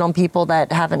shine a light on people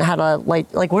that haven't had a light.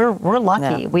 We're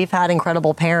lucky. Yeah. We've had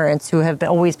incredible parents who have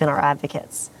always been our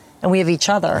advocates. And we have each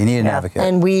other. You need an advocate.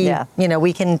 And we,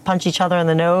 we can punch each other in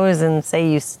the nose and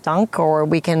say you stunk, or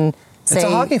we can say... It's a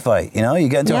hockey fight, You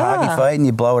get into a hockey fight and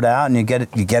you blow it out and you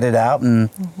get it out and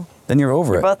then you're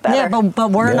over it. Both better. Yeah, but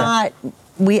we're not...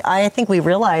 I think we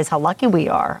realize how lucky we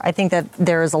are. I think that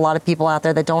there's a lot of people out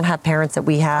there that don't have parents that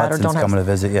we had Hudson's or don't have... coming to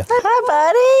visit you. Hi,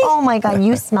 buddy. Oh, my God,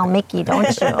 you smell Mickey,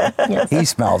 don't you? Yes. He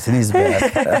smells. He needs a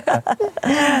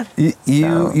bath.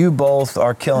 You both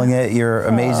are killing it. You're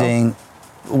amazing.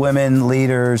 Women,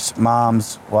 leaders,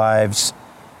 moms, wives.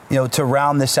 To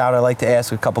round this out, I'd like to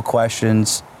ask a couple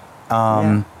questions.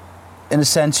 In a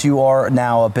sense, you are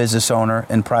now a business owner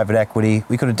in private equity.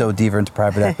 We could have dove deeper into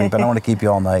private equity, but I don't want to keep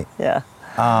you all night. Yeah.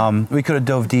 We could have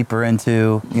dove deeper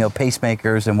into,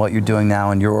 pacemakers and what you're doing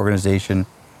now in your organization.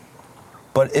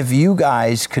 But if you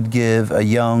guys could give a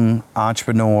young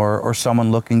entrepreneur or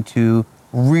someone looking to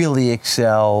really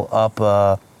excel up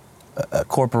a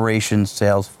corporation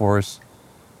sales force,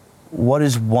 what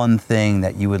is one thing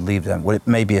that you would leave them? It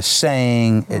may be a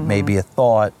saying, it may be a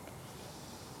thought,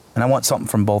 and I want something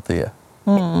from both of you.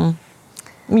 Well,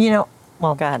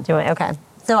 go ahead, do it. Okay.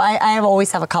 So I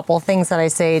always have a couple of things that I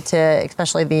say to,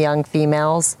 especially the young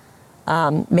females.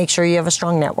 Make sure you have a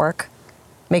strong network.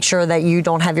 Make sure that you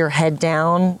don't have your head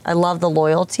down. I love the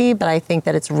loyalty, but I think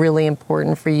that it's really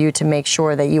important for you to make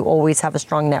sure that you always have a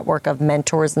strong network of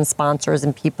mentors and sponsors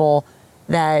and people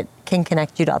that can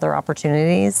connect you to other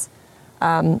opportunities.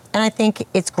 And I think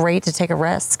it's great to take a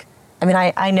risk. I mean,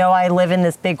 I know I live in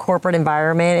this big corporate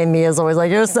environment, and Mia's always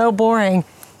like, you're so boring.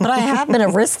 But I have been a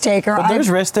risk taker. But there's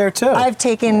risk there, too. I've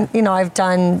taken, I've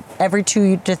done every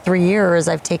 2 to 3 years,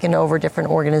 I've taken over different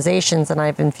organizations, and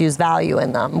I've infused value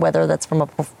in them, whether that's from a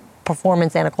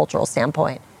performance and a cultural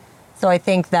standpoint. So I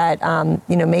think that,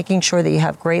 making sure that you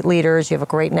have great leaders, you have a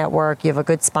great network, you have a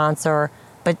good sponsor,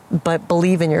 but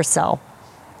believe in yourself.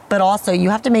 But also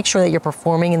you have to make sure that you're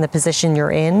performing in the position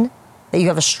you're in, that you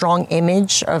have a strong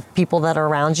image of people that are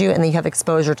around you, and that you have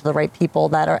exposure to the right people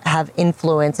that have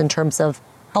influence in terms of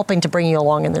helping to bring you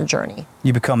along in their journey.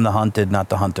 You become the hunted, not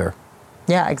the hunter.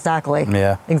 Yeah, exactly.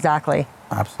 Yeah. Exactly.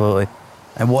 Absolutely.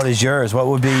 And what is yours? What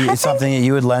would be something that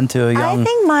you would lend to a young... I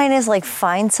think mine is like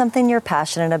find something you're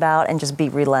passionate about and just be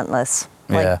relentless.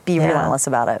 Like be relentless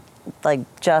about it. Like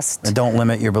just... And don't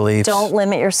limit your beliefs. Don't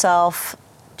limit yourself.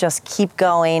 Just keep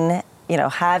going.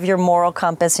 Have your moral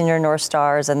compass and your North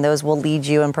Stars, and those will lead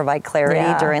you and provide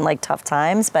clarity during like tough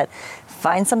times. But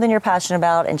find something you're passionate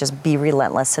about and just be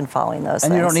relentless in following those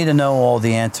things. And you don't need to know all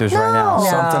the answers right now. No.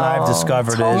 Something I've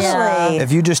discovered is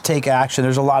if you just take action,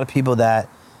 there's a lot of people that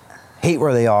hate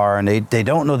where they are and they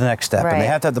don't know the next step and they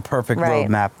have to have the perfect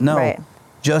roadmap. No,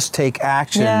 just take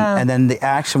action and then the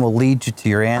action will lead you to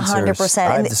your answers. 100%.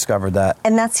 I've discovered that.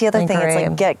 And that's the other thing.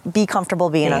 It's like be comfortable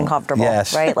being uncomfortable,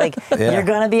 right? Like you're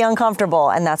going to be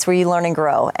uncomfortable, and that's where you learn and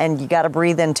grow, and you got to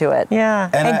breathe into it.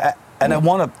 Yeah. And I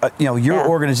want to, your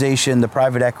organization, the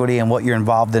private equity and what you're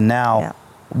involved in now,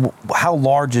 how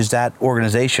large is that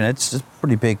organization? It's a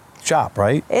pretty big shop,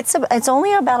 right? It's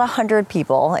only about 100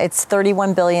 people. It's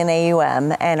 31 billion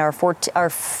AUM, and our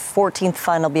 14th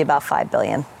fund will be about 5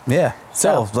 billion. Yeah.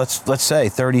 So let's say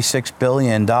 $36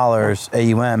 billion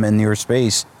AUM in your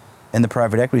space, in the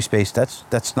private equity space.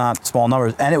 That's not small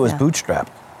numbers, and it was bootstrapped.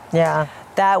 Yeah.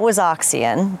 That was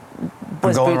Oxyon.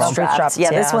 Was bootstrapped.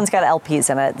 Yeah, this one's got LPs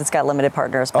in it. It's got limited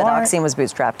partners, but Oxyon was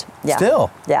bootstrapped. Yeah.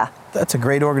 Still. Yeah. That's a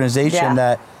great organization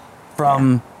that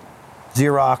from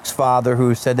Xerox father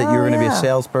who said that you were going to be a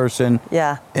salesperson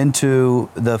into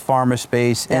the pharma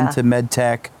space, into med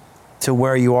tech, to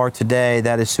where you are today.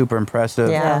 That is super impressive.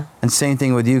 Yeah. And same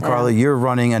thing with you, Carla. You're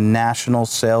running a national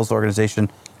sales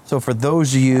organization. So for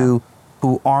those of you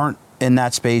who aren't in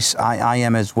that space, I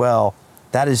am as well.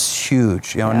 That is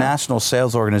huge. A national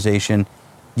sales organization,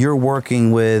 you're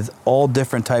working with all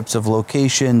different types of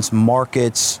locations,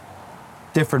 markets,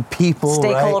 different people,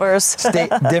 stakeholders,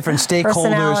 right? Different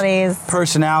stakeholders,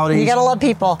 personalities. You gotta love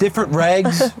people. Different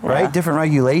regs, right? Different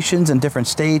regulations in different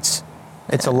states.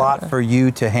 It's a lot for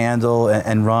you to handle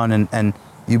and run, and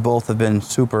you both have been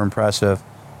super impressive.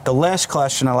 The last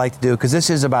question I like to do, because this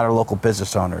is about our local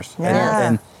business owners,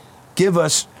 and give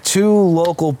us 2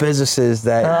 local businesses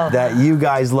that you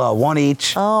guys love. One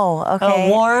each. Oh, okay.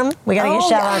 Warm. We gotta give a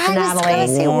shout out to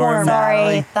Natalie. Warm.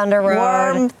 Sorry, Thunder Road.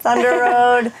 Warm, Thunder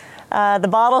Road. The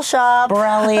Bottle Shop.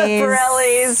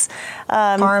 Borelli's.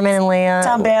 Carmen and Leah.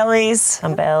 Tom Bailey's.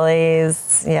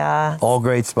 Yeah. All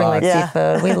great spots.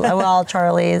 Seafood.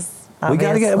 Charlie's. We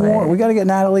gotta get more. We gotta get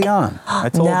Natalie on. I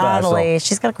told Natalie, Basil.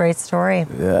 she's got a great story.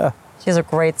 Yeah. She has a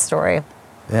great story.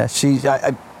 Yeah,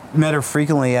 I met her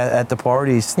frequently at the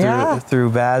parties through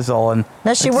Basil, and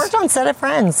no, she worked on Set of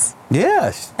Friends.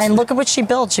 Yes. And look at what she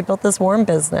built. She built this worm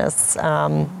business.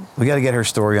 We got to get her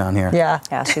story on here.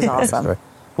 Yeah, she's awesome.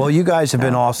 Well, you guys have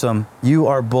been awesome. You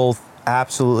are both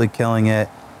absolutely killing it.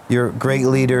 You're great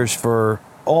leaders for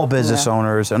all business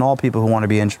owners and all people who want to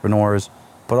be entrepreneurs,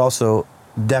 but also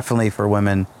definitely for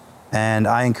women. And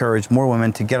I encourage more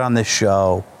women to get on this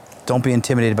show. Don't be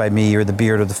intimidated by me or the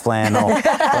beard or the flannel. Or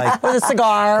the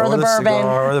cigar or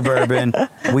the bourbon.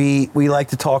 We like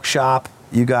to talk shop.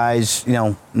 You guys,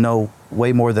 know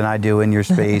way more than I do in your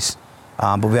space.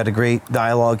 But we had a great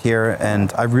dialogue here,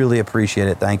 and I really appreciate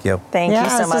it. Thank you. Thank you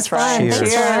so much, Ryan. Cheers.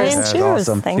 Cheers. Cheers.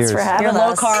 Awesome. Thanks for having Your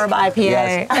us. low carb IPA.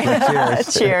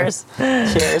 Yes. Cheers.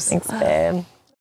 Cheers. Cheers. Thanks, babe.